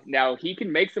 Now, he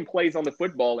can make some plays on the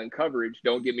football and coverage,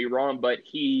 don't get me wrong, but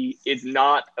he is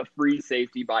not a free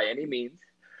safety by any means.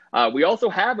 We also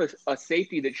have a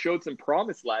safety that showed some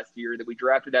promise last year that we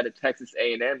drafted out of Texas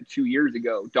A&M 2 years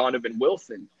ago, Donovan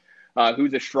Wilson,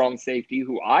 who's a strong safety,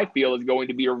 who I feel is going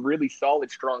to be a really solid,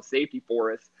 strong safety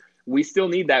for us. We still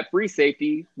need that free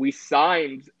safety. We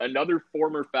signed another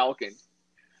former Falcon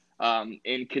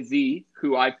in Kazee,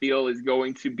 who I feel is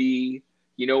going to be,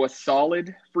 a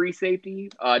solid free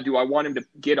safety. Do I want him to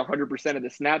get 100% of the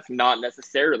snaps? Not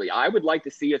necessarily. I would like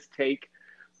to see us take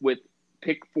with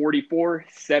pick 44,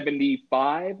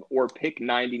 75, or pick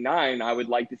 99. I would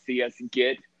like to see us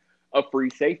get a free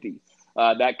safety.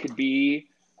 That could be,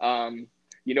 a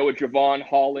Javon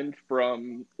Holland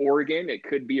from Oregon. It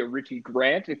could be a Richie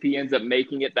Grant if he ends up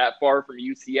making it that far from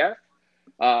UCF.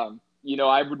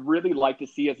 I would really like to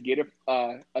see us get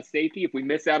a safety. If we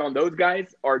miss out on those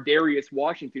guys, our Darius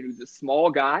Washington, who's a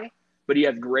small guy, but he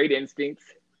has great instincts,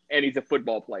 and he's a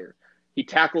football player. He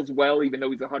tackles well, even though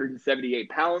he's 178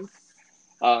 pounds.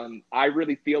 I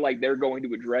really feel like they're going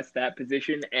to address that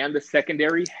position and the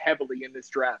secondary heavily in this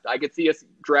draft. I could see us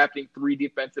drafting 3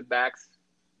 defensive backs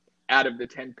out of the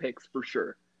 10 picks for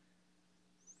sure.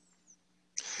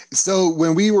 So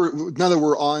now that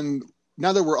we're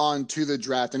on to the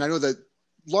draft, and I know that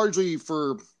largely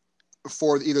for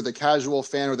either the casual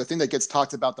fan or the thing that gets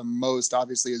talked about the most,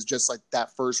 obviously, is just like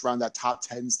that first round, that top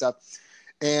 10 stuff.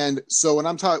 And so when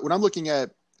I'm looking at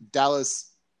Dallas,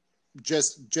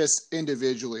 just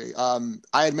individually,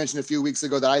 I had mentioned a few weeks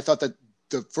ago that I thought that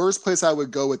the first place I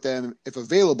would go with them, if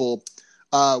available,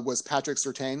 was Patrick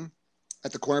Surtain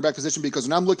at the cornerback position, because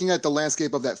when I'm looking at the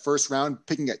landscape of that first round,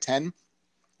 picking at 10,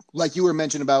 like you were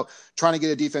mentioning about trying to get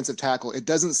a defensive tackle, it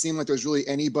doesn't seem like there's really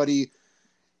anybody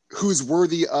who's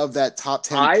worthy of that top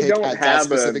 10 pick at that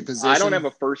specific position. I don't have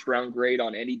a first round grade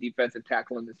on any defensive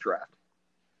tackle in this draft.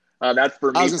 That's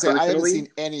for me. I was going to personally. say, I haven't seen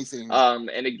anything.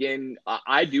 And again,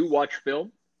 I do watch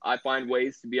film. I find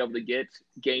ways to be able to get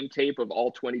game tape of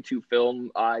all 22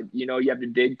 film. You have to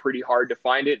dig pretty hard to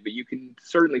find it, but you can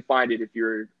certainly find it if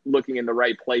you're looking in the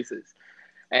right places.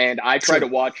 And I try to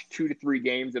watch 2 to 3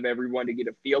 games of everyone to get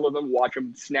a feel of them, watch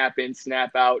them snap in,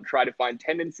 snap out, try to find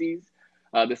tendencies.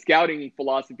 The scouting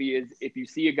philosophy is if you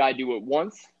see a guy do it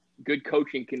once, good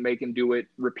coaching can make him do it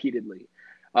repeatedly.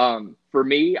 For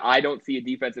me, I don't see a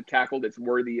defensive tackle that's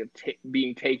worthy of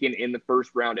being taken in the first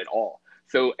round at all.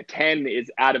 So 10 is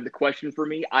out of the question for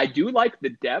me. I do like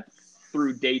the depth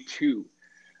through day 2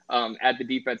 at the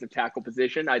defensive tackle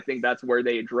position. I think that's where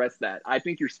they address that. I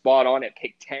think you're spot on at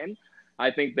pick 10. I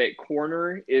think that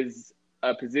corner is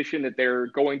a position that they're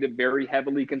going to very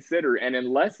heavily consider. And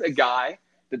unless a guy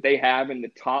that they have in the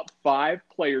top 5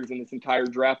 players in this entire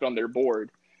draft on their board,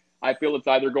 I feel it's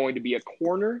either going to be a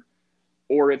corner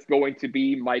or it's going to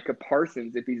be Micah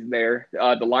Parsons if he's there,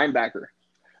 the linebacker,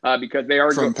 because they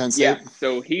are from Penn State. Yeah,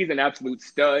 so he's an absolute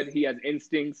stud. He has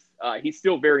instincts. He's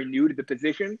still very new to the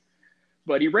position,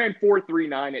 but he ran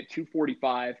 4.39 at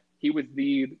 245. He was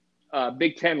the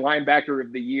Big Ten linebacker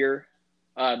of the year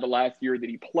the last year that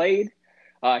he played.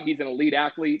 He's an elite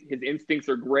athlete. His instincts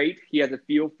are great. He has a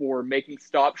feel for making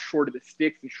stops short of the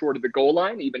sticks and short of the goal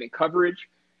line, even in coverage.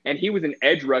 And he was an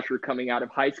edge rusher coming out of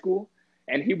high school,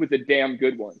 and he was a damn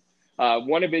good one.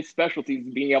 One of his specialties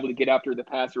is being able to get after the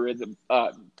passer as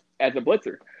a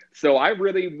blitzer. So I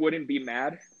really wouldn't be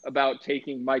mad about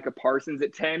taking Micah Parsons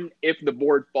at 10 if the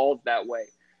board falls that way.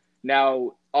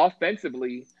 Now,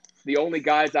 offensively, the only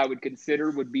guys I would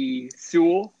consider would be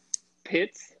Sewell,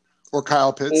 Pitts, or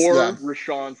Kyle Pitts, or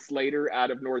Rashawn Slater out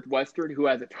of Northwestern, who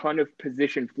has a ton of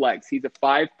position flex. He's a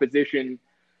 5-position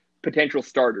potential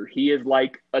starter. He is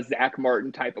like a Zach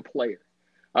Martin type of player,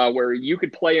 where you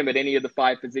could play him at any of the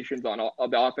 5 positions on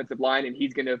the offensive line, and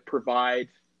he's going to provide,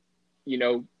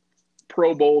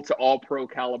 Pro Bowl to all pro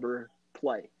caliber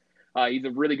play. He's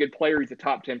a really good player. He's a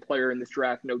top 10 player in this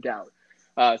draft, no doubt.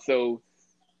 So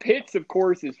Pitts, of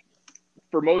course, is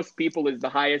for most people is the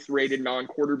highest rated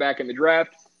non-quarterback in the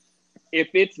draft. If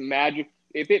it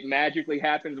magically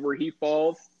happens where he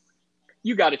falls,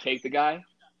 you got to take the guy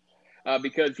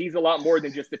because he's a lot more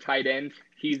than just a tight end.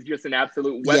 He's just an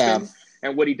absolute weapon. Yeah.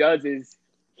 And what he does is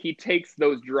he takes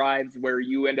those drives where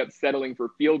you end up settling for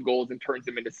field goals and turns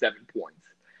them into 7 points.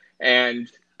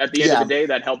 And at the end of the day,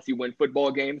 that helps you win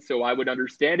football games. So I would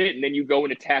understand it. And then you go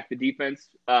and attack the defense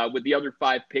with the other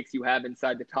 5 picks you have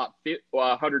inside the top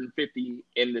 150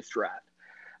 in this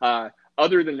draft.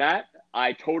 Other than that,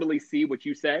 I totally see what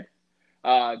you said.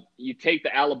 You take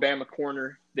the Alabama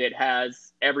corner that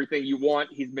has everything you want.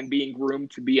 He's been being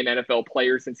groomed to be an NFL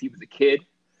player since he was a kid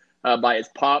by his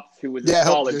pops, who was a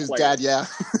solid his player. Dad,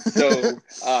 So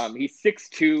he's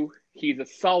 6'2". He's a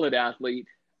solid athlete.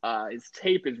 His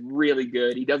tape is really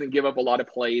good. He doesn't give up a lot of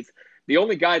plays. The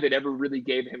only guy that ever really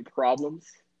gave him problems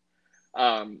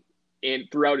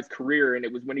throughout his career, and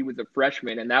it was when he was a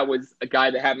freshman, and that was a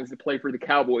guy that happens to play for the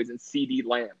Cowboys, and C.D.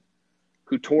 Lamb,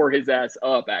 who tore his ass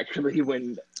up, actually,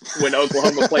 when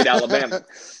Oklahoma played Alabama.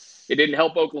 It didn't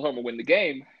help Oklahoma win the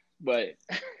game, but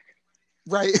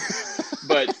Right.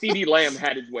 But CeeDee Lamb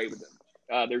had his way with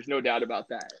him. There's no doubt about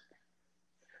that.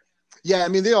 Yeah, I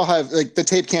mean, they all have like the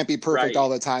tape can't be perfect Right. all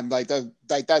the time.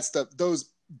 That's those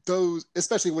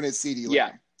especially when it's CeeDee Lamb.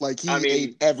 Yeah. Like he I mean,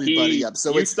 ate everybody up.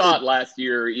 So you saw it last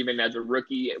year, even as a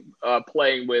rookie,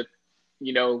 playing with,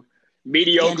 Andy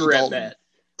mediocre at Dalton.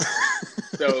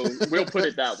 best. So we'll put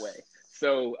it that way.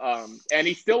 So, and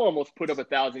he still almost put up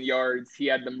 1,000 yards. He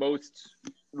had the most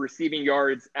receiving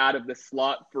yards out of the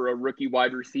slot for a rookie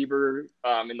wide receiver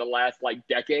in the last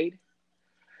decade.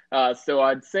 So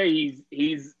I'd say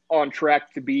he's on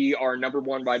track to be our number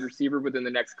one wide receiver within the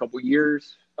next couple of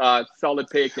years. Solid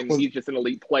pick, and he's just an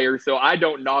elite player. So I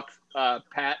don't knock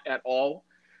Pat at all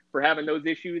for having those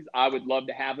issues. I would love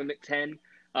to have him at 10.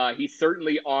 He's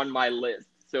certainly on my list.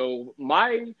 So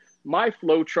my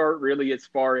flow chart really, as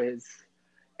far as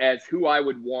who I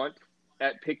would want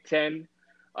at pick 10,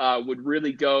 would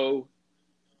really go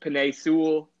Penei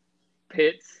Sewell,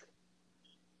 Pitts,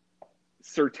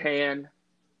 Surtain,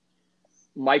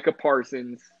 Micah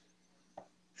Parsons,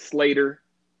 Slater,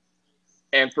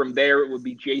 and from there it would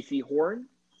be J.C. Horn.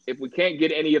 If we can't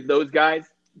get any of those guys,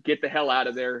 get the hell out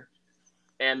of there.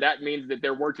 And that means that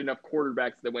there weren't enough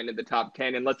quarterbacks that went in the top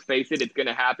 10. And let's face it, it's going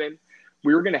to happen.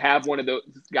 We were going to have one of those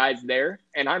guys there,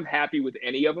 and I'm happy with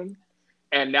any of them.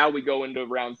 And now we go into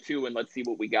round 2, and let's see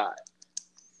what we got.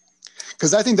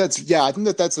 Because I think that's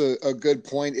a good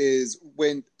point. Is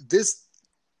when this,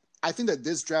 I think that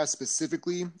this draft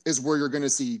specifically is where you're going to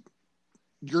see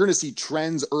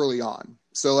trends early on.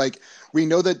 So we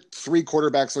know that 3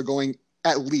 quarterbacks are going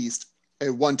at least at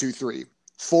 1, 2, 3.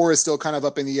 4 is still kind of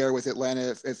up in the air with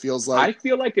Atlanta. It feels like. I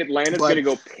feel like Atlanta's going to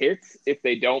go Pitts if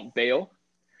they don't bail.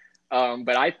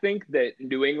 But I think that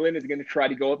New England is going to try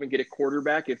to go up and get a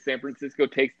quarterback if San Francisco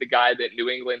takes the guy that New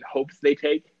England hopes they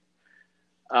take.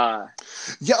 Yeah.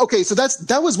 Okay. So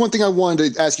that was one thing I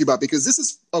wanted to ask you about, because this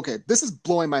is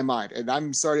blowing my mind, and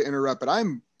I'm sorry to interrupt, but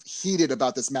I'm heated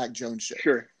about this Mac Jones shit.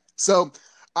 Sure. So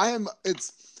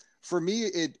for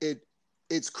me,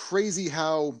 it's crazy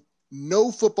how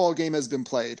no football game has been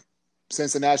played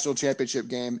since the national championship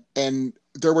game. And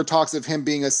there were talks of him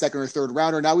being a second or third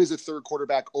rounder. Now he's a third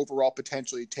quarterback overall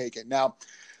potentially taken. Now,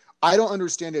 I don't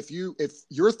understand if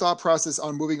your thought process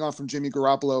on moving on from Jimmy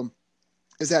Garoppolo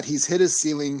is that he's hit his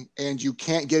ceiling and you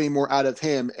can't get any more out of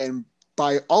him. And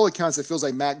by all accounts, it feels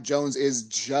like Mac Jones is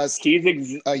just a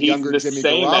younger Jimmy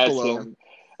Garoppolo.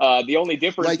 The only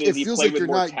difference is he played with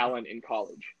more talent in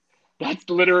college. That's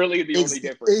literally the only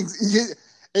difference.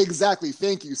 Exactly.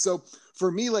 Thank you. So for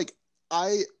me,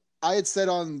 I had said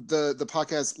on the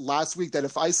podcast last week that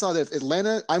if I saw that if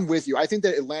Atlanta, I'm with you. I think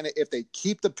that Atlanta, if they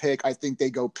keep the pick, I think they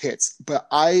go Pitts. But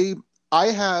I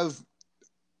have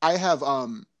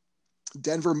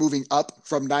Denver moving up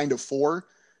from 9 to 4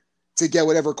 to get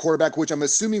whatever quarterback, which I'm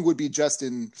assuming would be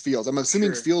Justin Fields. I'm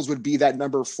assuming Fields would be that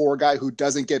number 4 guy who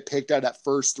doesn't get picked out at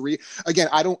first 3. Again,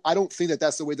 I don't think that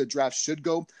that's the way the draft should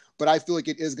go, but I feel like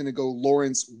it is going to go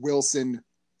Lawrence, Wilson,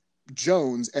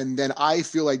 Jones, and then I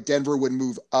feel like Denver would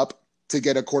move up to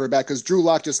get a quarterback because Drew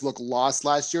Lock just looked lost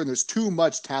last year, and there's too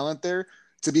much talent there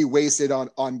to be wasted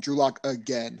on Drew Lock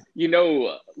again.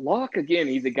 Lock, again,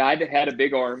 he's a guy that had a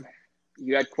big arm.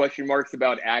 You had question marks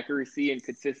about accuracy and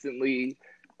consistently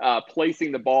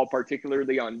placing the ball,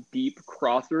 particularly on deep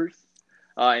crossers,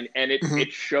 and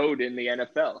it showed in the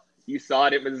NFL. You saw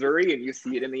it at Missouri, and you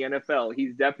see it in the NFL.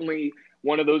 He's definitely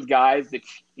one of those guys that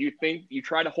you think you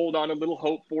try to hold on a little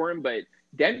hope for him, but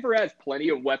Denver has plenty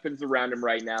of weapons around him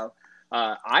right now.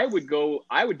 I would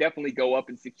definitely go up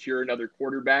and secure another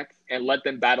quarterback and let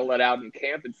them battle it out in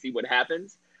camp and see what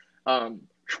happens.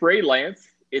 Trey Lance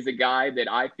is a guy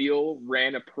that I feel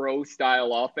ran a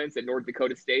pro-style offense at North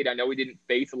Dakota State. I know he didn't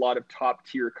face a lot of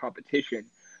top-tier competition.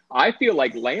 I feel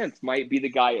like Lance might be the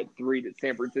guy at 3 that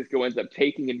San Francisco ends up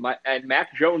taking, and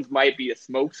Mac Jones might be a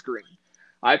smokescreen.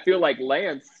 I feel like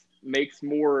Lance makes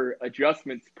more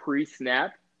adjustments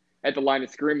pre-snap at the line of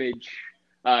scrimmage,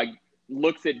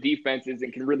 looks at defenses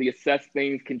and can really assess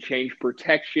things, can change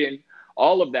protection,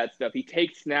 all of that stuff. He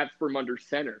takes snaps from under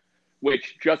center,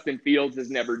 which Justin Fields has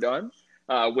never done,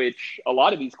 which a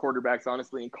lot of these quarterbacks,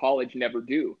 honestly, in college never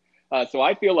do. So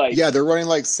I feel like... Yeah, they're running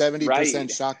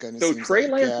 70% shotgun. So Trey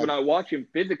Lance, when I watch him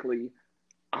physically,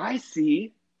 I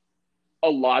see a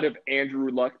lot of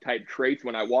Andrew Luck-type traits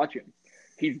when I watch him.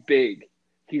 He's big.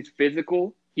 He's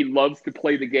physical. He loves to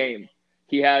play the game.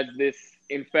 He has this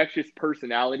infectious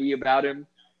personality about him.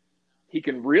 He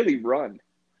can really run.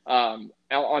 On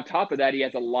top of that, he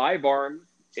has a live arm.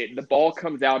 The ball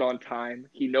comes out on time.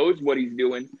 He knows what he's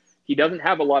doing. He doesn't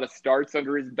have a lot of starts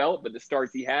under his belt, but the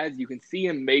starts he has, you can see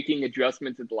him making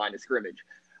adjustments at the line of scrimmage.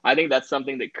 I think that's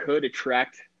something that could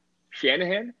attract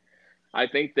Shanahan. I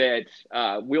think that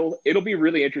it'll be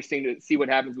really interesting to see what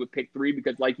happens with pick 3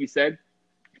 because, like you said,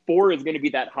 4 is going to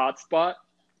be that hot spot.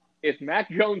 If Mac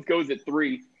Jones goes at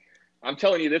 3, I'm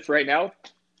telling you this right now,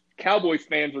 Cowboys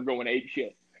fans are going ape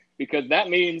shit because that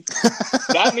means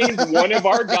one of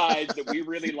our guys that we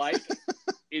really like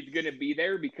is going to be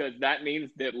there because that means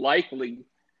that likely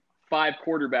 5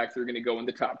 quarterbacks are going to go in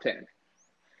the top 10.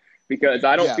 Because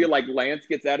I don't feel like Lance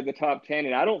gets out of the top 10,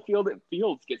 and I don't feel that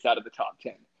Fields gets out of the top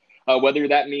 10. Whether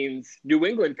that means New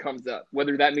England comes up,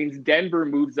 whether that means Denver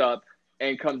moves up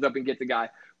and comes up and gets a guy,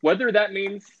 whether that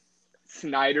means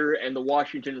Snyder and the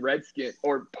Washington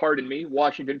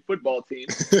Washington football team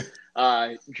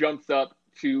jumps up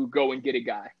to go and get a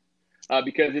guy.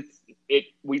 Because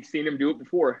we've seen him do it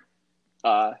before.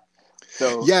 And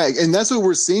that's what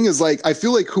we're seeing is like I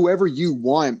feel like whoever you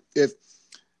want,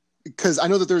 because I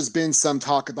know that there's been some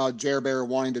talk about Jer Bear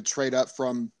wanting to trade up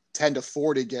from 10 to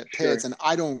 4 to get Pitts, and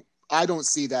I don't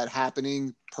see that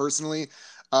happening personally.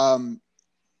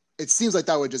 It seems like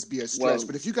that would just be a stretch.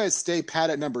 But if you guys stay pat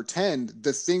at number 10,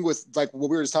 the thing with like what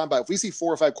we were just talking about, if we see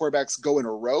 4 or 5 quarterbacks go in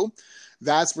a row,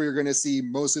 that's where you're going to see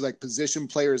mostly like position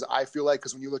players. I feel like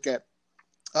because when you look at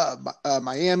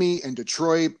Miami and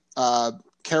Detroit,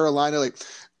 Carolina, like.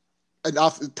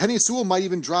 Penny Sewell might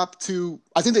even drop to.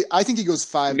 I think he goes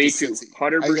 5 Me to too, 6.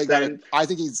 100%. I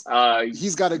think he's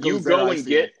got to go. You go and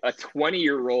get a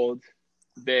 20-year-old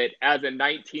that, as a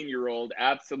 19-year-old,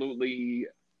 absolutely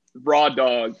raw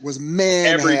dog was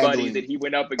everybody that he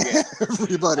went up against.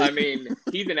 Everybody. I mean,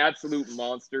 he's an absolute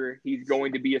monster. He's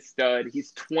going to be a stud.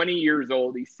 He's 20 years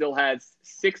old. He still has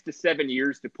 6 to 7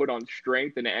 years to put on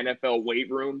strength in the NFL weight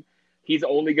room. He's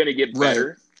only going to get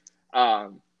better. Right.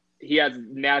 He has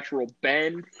natural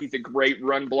bend. He's a great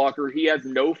run blocker. He has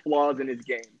no flaws in his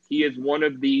game. He is one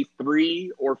of the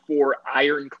 3 or 4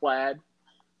 ironclad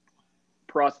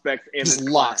prospects in this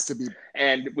class.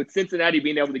 And with Cincinnati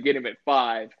being able to get him at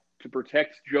 5 to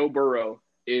protect Joe Burrow,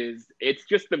 it's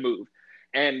just the move.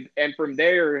 And from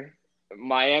there,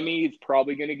 Miami is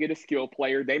probably going to get a skill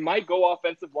player. They might go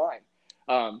offensive line.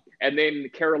 And then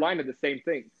Carolina, the same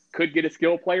thing. Could get a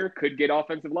skill player, could get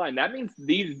offensive line. That means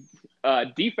these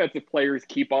defensive players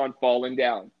keep on falling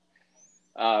down,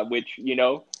 which, being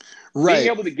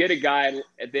able to get a guy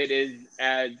that is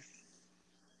as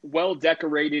well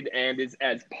decorated and is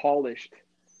as polished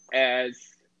as,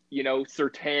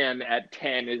 Surtain at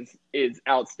 10 is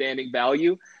outstanding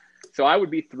value. So I would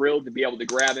be thrilled to be able to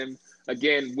grab him.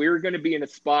 Again, we're going to be in a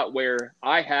spot where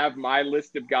I have my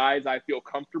list of guys I feel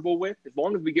comfortable with. As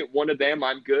long as we get one of them,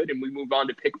 I'm good, and we move on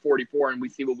to pick 44 and we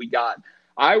see what we got.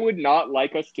 I would not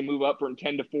like us to move up from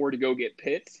 10 to 4 to go get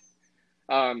Pitts,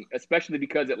 especially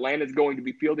because Atlanta's going to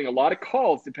be fielding a lot of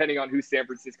calls depending on who San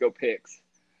Francisco picks.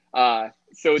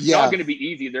 So it's not going to be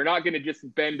easy. They're not going to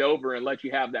just bend over and let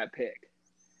you have that pick.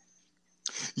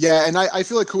 Yeah, and I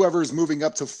feel like whoever's moving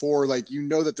up to 4, like,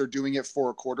 that they're doing it for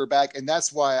a quarterback, and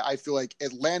that's why I feel like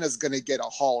Atlanta's going to get a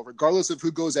haul. Regardless of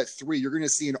who goes at 3, you're going to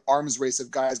see an arms race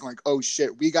of guys going, oh,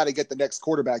 shit, we got to get the next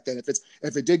quarterback then.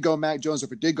 If it did go Mac Jones, or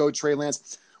if it did go Trey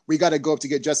Lance, we got to go up to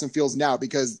get Justin Fields now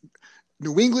because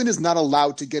New England is not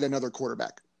allowed to get another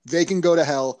quarterback. They can go to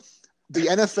hell. The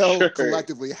NFL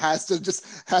collectively has to just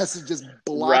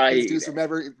block these dudes from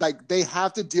ever. Like, they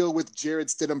have to deal with Jared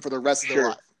Stidham for the rest of their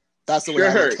life. That's the way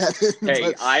I look at it.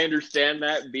 Hey, I understand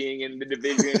that being in the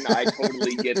division. I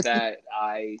totally get that.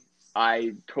 I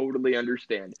totally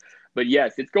understand. But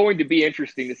yes, it's going to be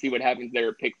interesting to see what happens there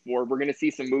at pick 4. We're going to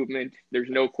see some movement. There's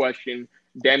no question.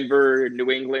 Denver, New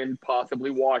England,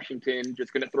 possibly Washington.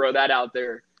 Just going to throw that out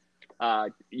there.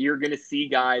 You're going to see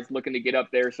guys looking to get up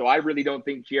there. So I really don't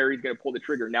think Jerry's going to pull the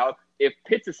trigger. Now, if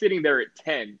Pitts is sitting there at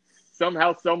 10,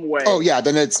 somehow, some way. Oh yeah,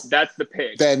 then that's the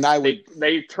pick. Then I would.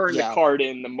 They turn the card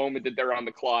in the moment that they're on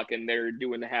the clock and they're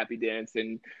doing the happy dance,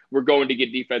 and we're going to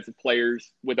get defensive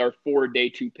players with our 4 day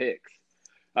 2 picks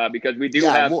because we do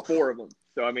have 4 of them.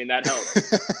 So I mean that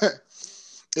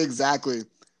helps. Exactly.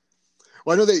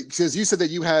 Well, I know that because you said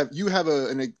that you have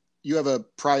a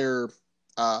prior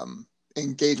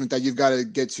engagement that you've got to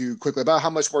get to quickly. About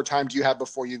how much more time do you have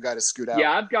before you've got to scoot out?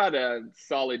 Yeah, I've got a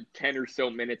solid 10 or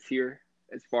so minutes here.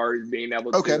 As far as being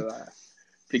able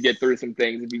to get through some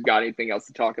things, if you've got anything else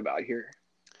to talk about here.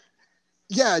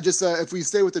 Yeah, just if we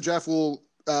stay with the draft,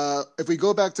 if we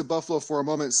go back to Buffalo for a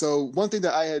moment. So one thing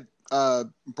that I had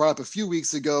brought up a few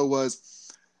weeks ago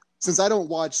was, since I don't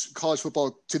watch college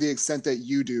football to the extent that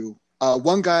you do,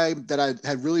 one guy that I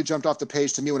had really jumped off the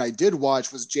page to me when I did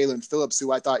watch was Jalen Phillips,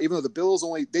 who I thought, even though the Bills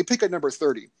they pick at number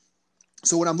 30.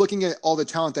 So when I'm looking at all the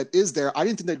talent that is there, I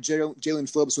didn't think that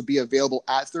Jalen Phillips would be available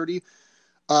at 30.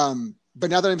 but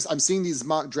now that I'm seeing these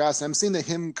mock drafts, I'm seeing that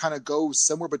him kind of go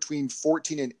somewhere between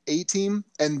 14 and 18.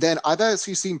 And then I've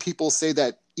actually seen people say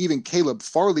that even Caleb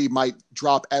Farley might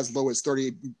drop as low as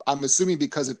 30. I'm assuming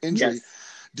because of injury. Yes.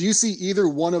 Do you see either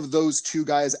one of those two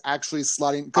guys actually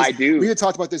slotting? I do. We had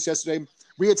talked about this yesterday.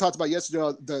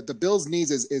 The Bills'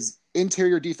 needs is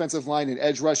interior defensive line and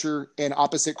edge rusher and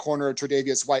opposite corner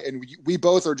Tre'Davious White. And we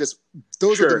both are just –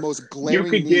 those are the most glaring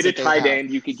needs. You could get a tight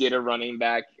end. You could get a running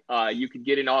back. You could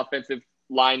get an offensive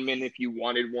lineman if you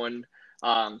wanted one.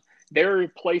 There are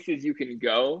places you can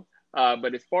go.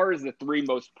 But as far as the three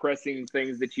most pressing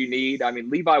things that you need, I mean,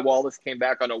 Levi Wallace came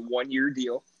back on a 1-year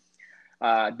deal.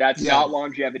 That's not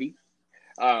longevity.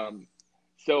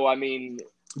 So, I mean –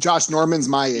 Josh Norman's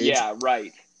my age. Yeah,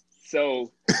 right.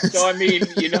 So I mean,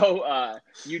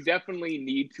 you definitely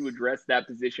need to address that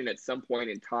position at some point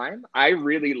in time. I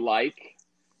really like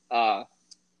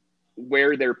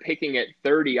where they're picking at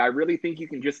 30. I really think you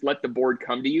can just let the board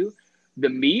come to you. The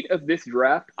meat of this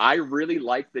draft, I really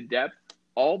like the depth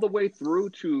all the way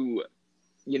through to,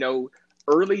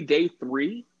 early day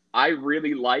 3. I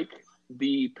really like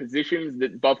the positions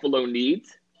that Buffalo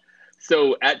needs.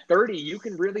 So at 30, you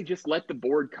can really just let the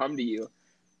board come to you.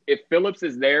 If Phillips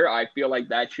is there, I feel like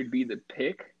that should be the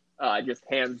pick, just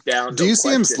hands down. Do you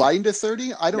see him sliding to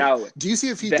 30? I don't. Now, do you see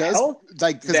if he does?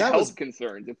 Health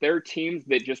concerns. If there are teams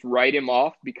that just write him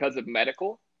off because of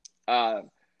medical, that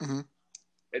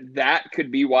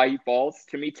could be why he falls.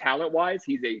 To me, talent-wise,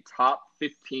 he's a top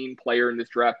 15 player in this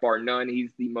draft, bar none.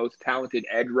 He's the most talented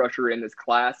edge rusher in this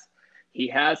class. He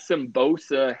has some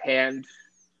Bosa hand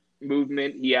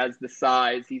movement. He has the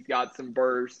size. He's got some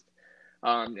burst.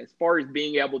 As far as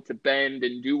being able to bend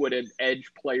and do what an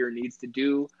edge player needs to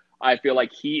do, I feel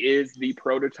like he is the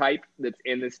prototype that's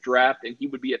in this draft, and he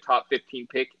would be a top 15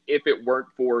 pick if it weren't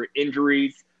for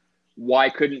injuries. Why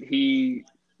couldn't he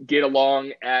get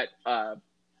along at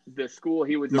the school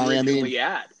he was originally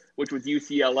at, which was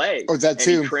UCLA? Oh, that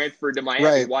too. And he transferred to Miami.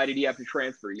 Right. Why did he have to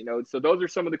transfer? So those are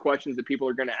some of the questions that people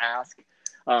are going to ask.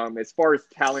 As far as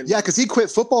talent, because he quit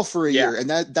football for a year, and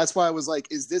that's why I was like,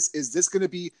 is this going to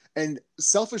be? And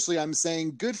selfishly, I'm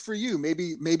saying, good for you.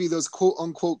 Maybe those quote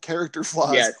unquote character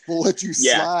flaws will let you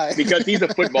slide. Because he's a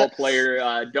football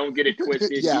player. Don't get it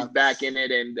twisted. He's back in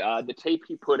it, and the tape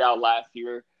he put out last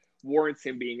year warrants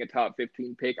him being a top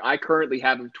 15 pick. I currently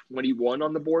have him 21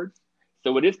 on the board,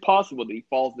 so it is possible that he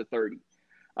falls to 30.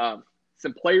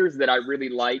 Some players that I really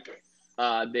like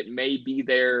that may be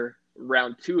there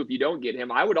round 2 if you don't get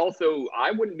him. I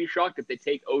wouldn't be shocked if they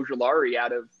take Ojulari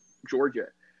out of Georgia.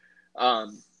 Of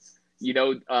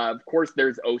course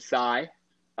there's Osai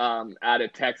out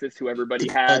of Texas, who everybody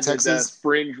has as a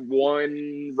fringe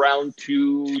 1 round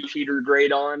 2 cheater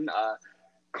grade on.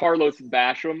 Carlos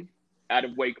Basham out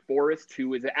of Wake Forest,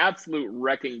 who is an absolute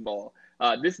wrecking ball.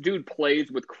 This dude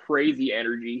plays with crazy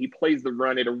energy. He plays the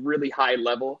run at a really high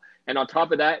level. And on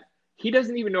top of that, he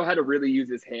doesn't even know how to really use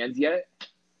his hands yet.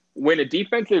 When a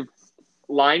defensive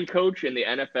line coach in the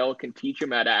NFL can teach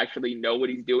him how to actually know what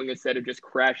he's doing instead of just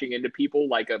crashing into people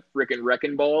like a freaking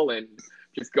wrecking ball and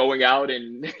just going out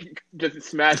and just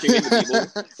smashing into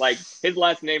people. Like, his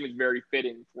last name is very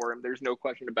fitting for him. There's no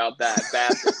question about that.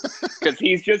 Because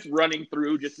he's just running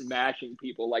through, just smashing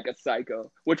people like a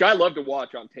psycho, which I love to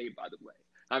watch on tape, by the way.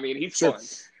 I mean, he's fun.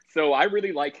 So I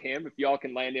really like him. If y'all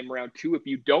can land him round 2, if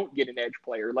you don't get an edge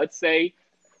player, let's say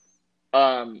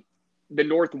the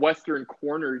Northwestern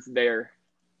corners there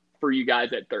for you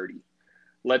guys at 30.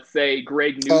 Let's say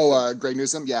Greg Newsome. Greg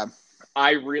Newsome, yeah.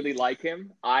 I really like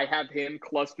him. I have him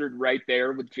clustered right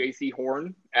there with J.C.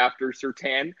 Horn after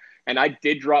Surtain, and I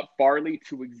did drop Farley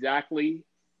to exactly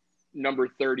number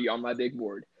 30 on my big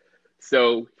board.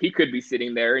 So he could be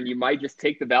sitting there, and you might just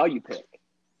take the value pick.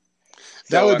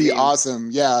 That would be awesome.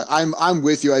 Yeah, I'm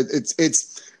with you.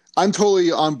 I'm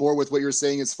totally on board with what you're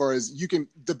saying as far as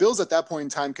the Bills at that point in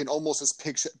time can almost just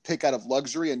pick out of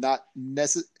luxury and not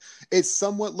it's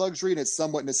somewhat luxury and it's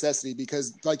somewhat necessity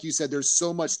because like you said, there's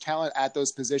so much talent at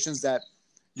those positions that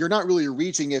you're not really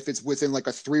reaching if it's within like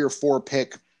a 3 or 4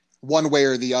 pick one way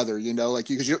or the other, like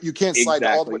you can't slide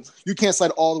all the way. You can't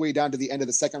slide all the way down to the end of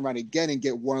the second round again and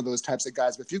get one of those types of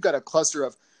guys. But if you've got a cluster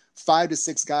of 5 to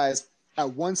 6 guys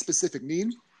at one specific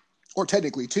need, or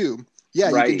technically 2, you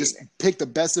can just pick the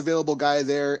best available guy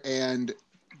there and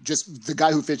just the guy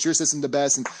who fits your system the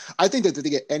best. And I think that if they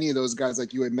get any of those guys,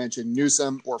 like you had mentioned,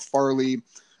 Newsome or Farley,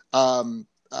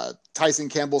 Tyson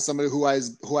Campbell, somebody who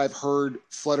I've heard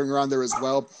fluttering around there as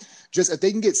well, just if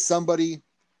they can get somebody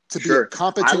to be a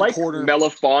competent corner. I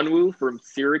like Melifonwu from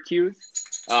Syracuse.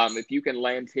 If you can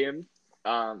land him,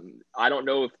 I don't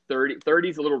know if 30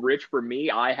 is a little rich for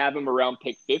me. I have him around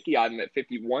pick 50. I have him at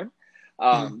 51.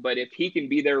 But if he can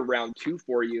be there round 2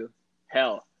 for you,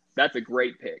 hell, that's a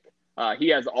great pick. He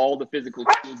has all the physical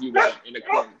tools you want in a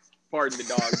clone. Pardon the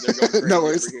dogs, they're going crazy No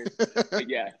worries. over here. But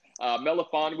yeah,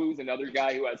 Melifonwu is another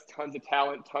guy who has tons of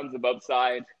talent, tons of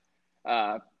upside.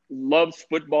 Loves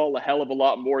football a hell of a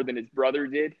lot more than his brother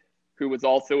did, who was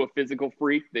also a physical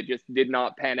freak that just did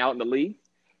not pan out in the league,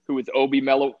 who was Obi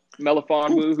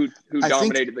Melifonwu, who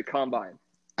dominated the combine.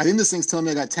 I think this thing's telling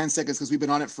me I got 10 seconds because we've been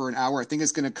on it for an hour. I think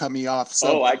it's going to cut me off.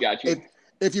 So I got you.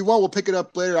 If you want, we'll pick it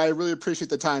up later. I really appreciate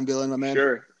the time, Dyllan, my man.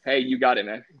 Sure. Hey, you got it,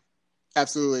 man.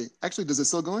 Absolutely. Actually, does it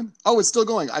still going? Oh, it's still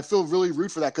going. I feel really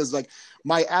rude for that because like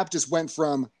my app just went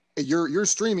from you're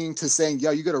streaming to saying,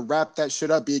 yeah, you got to wrap that shit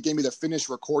up. It gave me the finished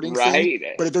recording thing,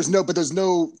 but there's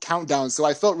no countdown. So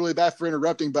I felt really bad for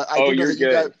interrupting, but I do know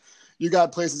that you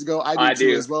got places to go. I do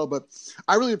too as well, but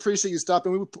I really appreciate you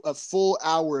stopping. We put a full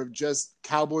hour of just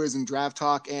Cowboys and draft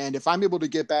talk. And if I'm able to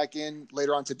get back in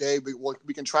later on today,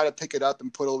 we can try to pick it up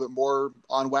and put a little bit more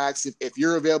on wax. If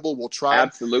you're available, we'll try.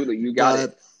 Absolutely. You got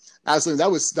it. Absolutely. That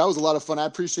was a lot of fun. I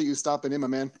appreciate you stopping in, my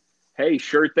man. Hey,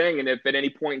 sure thing. And if at any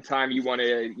point in time you want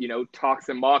to, talk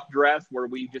some mock drafts where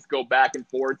we just go back and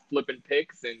forth flipping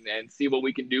picks and see what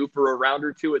we can do for a round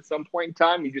or two at some point in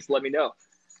time, you just let me know.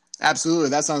 Absolutely.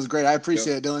 That sounds great. I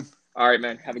appreciate it, Dyllan. All right,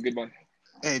 man. Have a good one.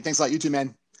 Hey, thanks a lot. You too,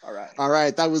 man. All right. All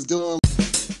right. That was Dyllan.